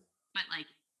fit. True. But like,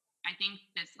 I think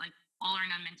this like all or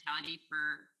none mentality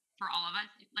for all of us,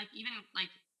 like even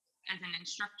like as an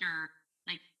instructor,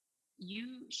 like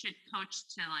you should coach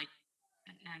to like,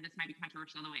 and this might be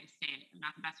controversial the way I say it, I'm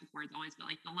not the best with words always, but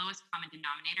like the lowest common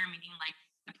denominator, meaning like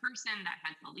the person that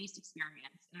has the least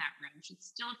experience in that room should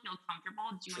still feel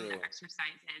comfortable doing the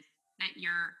exercises that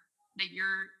you're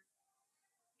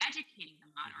educating them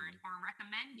on or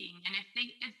recommending. And if they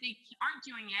aren't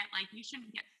doing it, like you shouldn't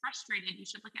get frustrated. You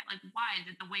should look at like, why? Is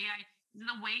it the way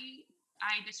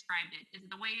I described it? Is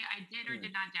it the way I did or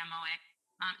did not demo it?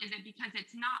 Is it because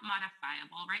it's not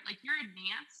modifiable, right? Like you're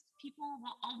advanced, people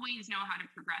will always know how to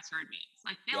progress or advance.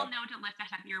 Like they'll know to lift a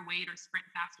heavier weight or sprint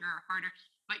faster or harder,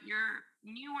 but your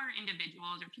newer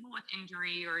individuals or people with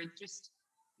injury or just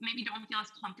maybe don't feel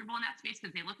as comfortable in that space because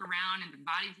they look around and the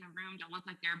bodies in the room don't look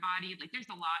like their body. Like there's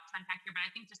a lot to unpack here, but I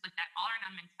think just like that all or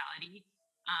none mentality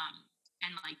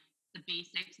and like the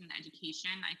basics and the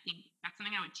education, I think that's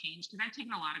something I would change because I've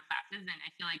taken a lot of classes and I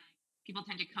feel like people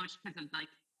tend to coach because of like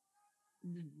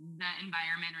the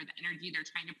environment or the energy they're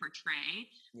trying to portray.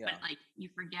 But like you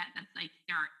forget that like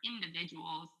there are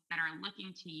individuals that are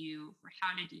looking to you for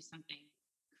how to do something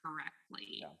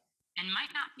correctly and might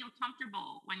not feel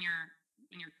comfortable when you're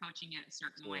coaching it a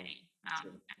certain way. I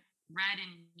read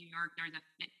in New York there was a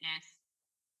fitness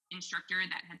instructor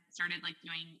that had started like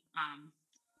doing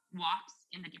walks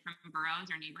in the different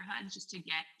boroughs or neighborhoods just to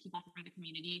get people from the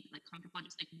community like comfortable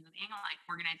just like moving, like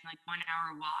organizing like 1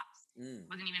 hour walks.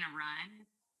 Wasn't even a run,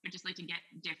 but just like to get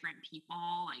different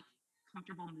people like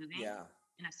comfortable moving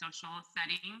in a social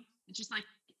setting. It's just like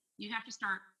you have to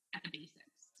start at the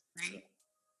basics, right?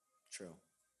 True.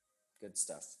 Good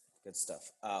stuff.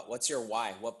 What's your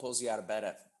why? What pulls you out of bed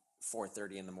at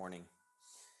 4:30 in the morning?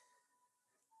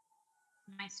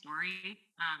 My story,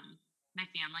 my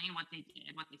family, what they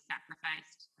did, what they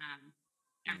sacrificed,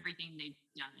 everything they've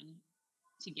done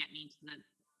to get me to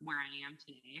where I am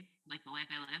today, like the life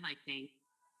I live. Like they've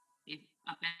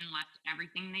up and left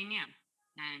everything they knew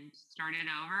and started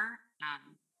over.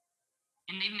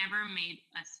 And they've never made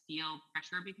us feel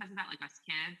pressure because of that, like us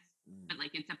kids. But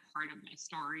like it's a part of my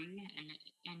story,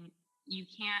 and you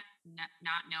can't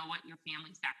not know what your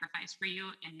family sacrificed for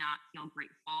you and not feel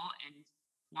grateful and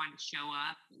want to show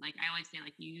up. Like I always say,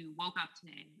 like you woke up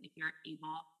today, like you're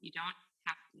able, you don't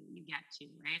have to, you get to,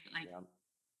 right? Like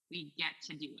we get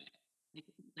to do it.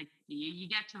 Like you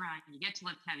get to run, you get to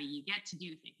lift heavy, you get to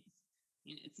do things.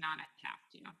 It's not a have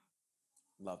to.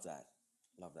 Love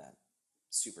that.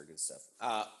 Super good stuff.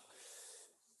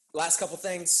 Last couple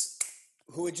things.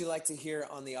 Who would you like to hear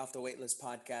on the Off the Waitlist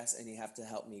podcast? And you have to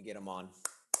help me get them on.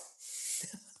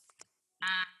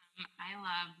 I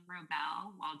love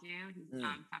Robel Waldo. He's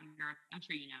founder. I'm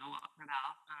sure you know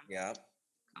Robel.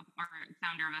 Or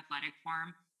founder of Athletic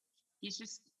Forum. He's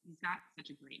got such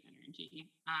a great energy.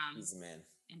 He's a man.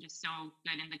 And just so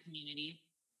good in the community.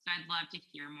 So I'd love to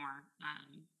hear more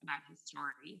about his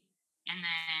story. And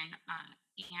then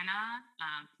Anna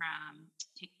from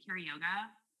Take Care Yoga.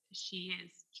 She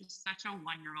is just such a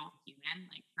wonderful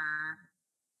human. Like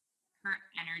her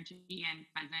energy and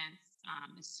presence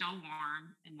is so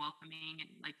warm and welcoming,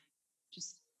 and like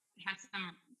just has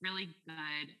some really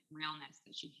good realness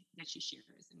that she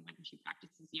shares. And when she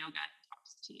practices yoga, it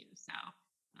talks to you. So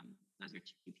those are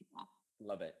two people.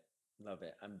 Love it. Love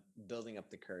it. I'm building up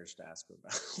the courage to ask her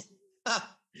about.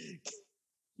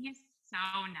 He's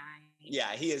so nice.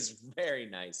 Yeah, he is very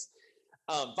nice.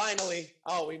 Finally,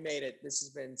 we made it. This has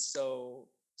been so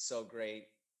great.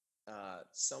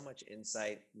 So much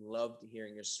insight. Loved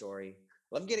hearing your story.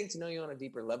 Love getting to know you on a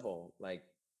deeper level. Like,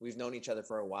 we've known each other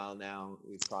for a while now.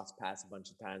 We've crossed paths a bunch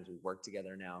of times. We've worked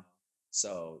together now.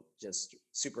 So just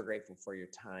super grateful for your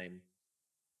time.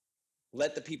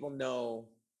 Let the people know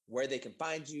where they can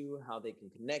find you, how they can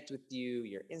connect with you,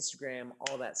 your Instagram,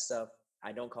 all that stuff.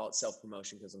 I don't call it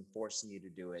self-promotion because I'm forcing you to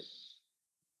do it.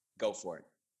 Go for it.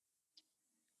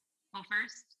 Well,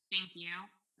 first, thank you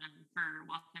for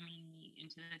welcoming me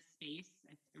into this space.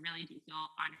 I really do feel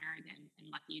honored and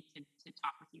lucky to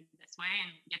talk with you this way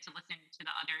and get to listen to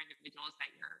the other individuals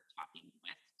that you're talking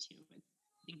with too.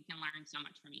 I think we can learn so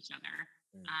much from each other.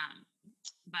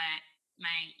 But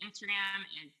my Instagram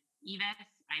is Ives,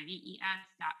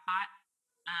 IVES.pot.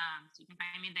 So you can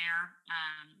find me there.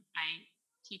 I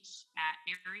teach at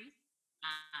Aries.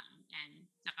 And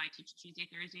so I teach Tuesday,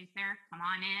 Thursdays there. Come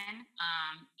on in.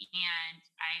 And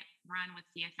I run with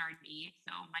CSRD.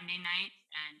 So Monday nights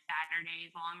and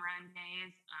Saturdays, long run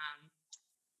days.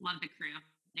 Love the crew.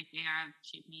 Like, they have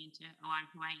shaped me into who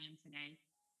I am today.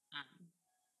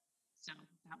 So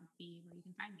that would be where you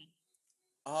can find me.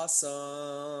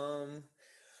 Awesome.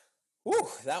 Whew,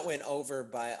 that went over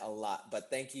by a lot,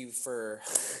 but thank you for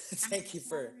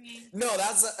no,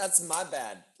 that's my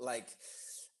bad. Like,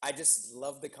 I just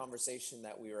love the conversation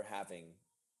that we were having,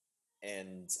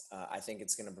 and I think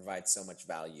it's going to provide so much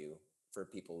value for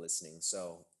people listening.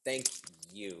 So thank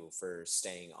you for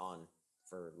staying on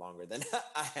for longer than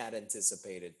I had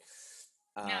anticipated.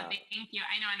 No, thank you.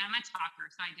 I know, and I'm a talker,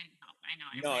 so I didn't help. I know.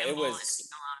 No, it was.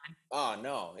 Oh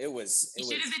no, it was. You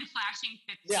should have been flashing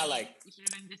 15. Yeah, like, you should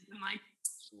have been just like.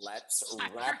 Let's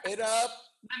wrap it up.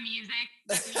 The music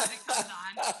comes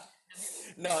on.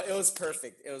 No, it was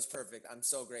perfect. It was perfect. I'm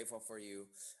so grateful for you.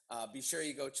 Be sure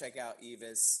you go check out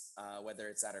Ives, whether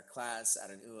it's at her class, at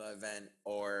an ULA event,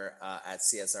 or at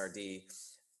CSRD.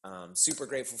 Super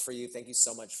grateful for you. Thank you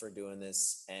so much for doing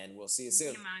this, and we'll see you soon.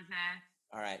 Thank you, Moses.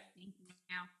 All right. Thank you.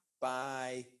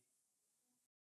 Bye.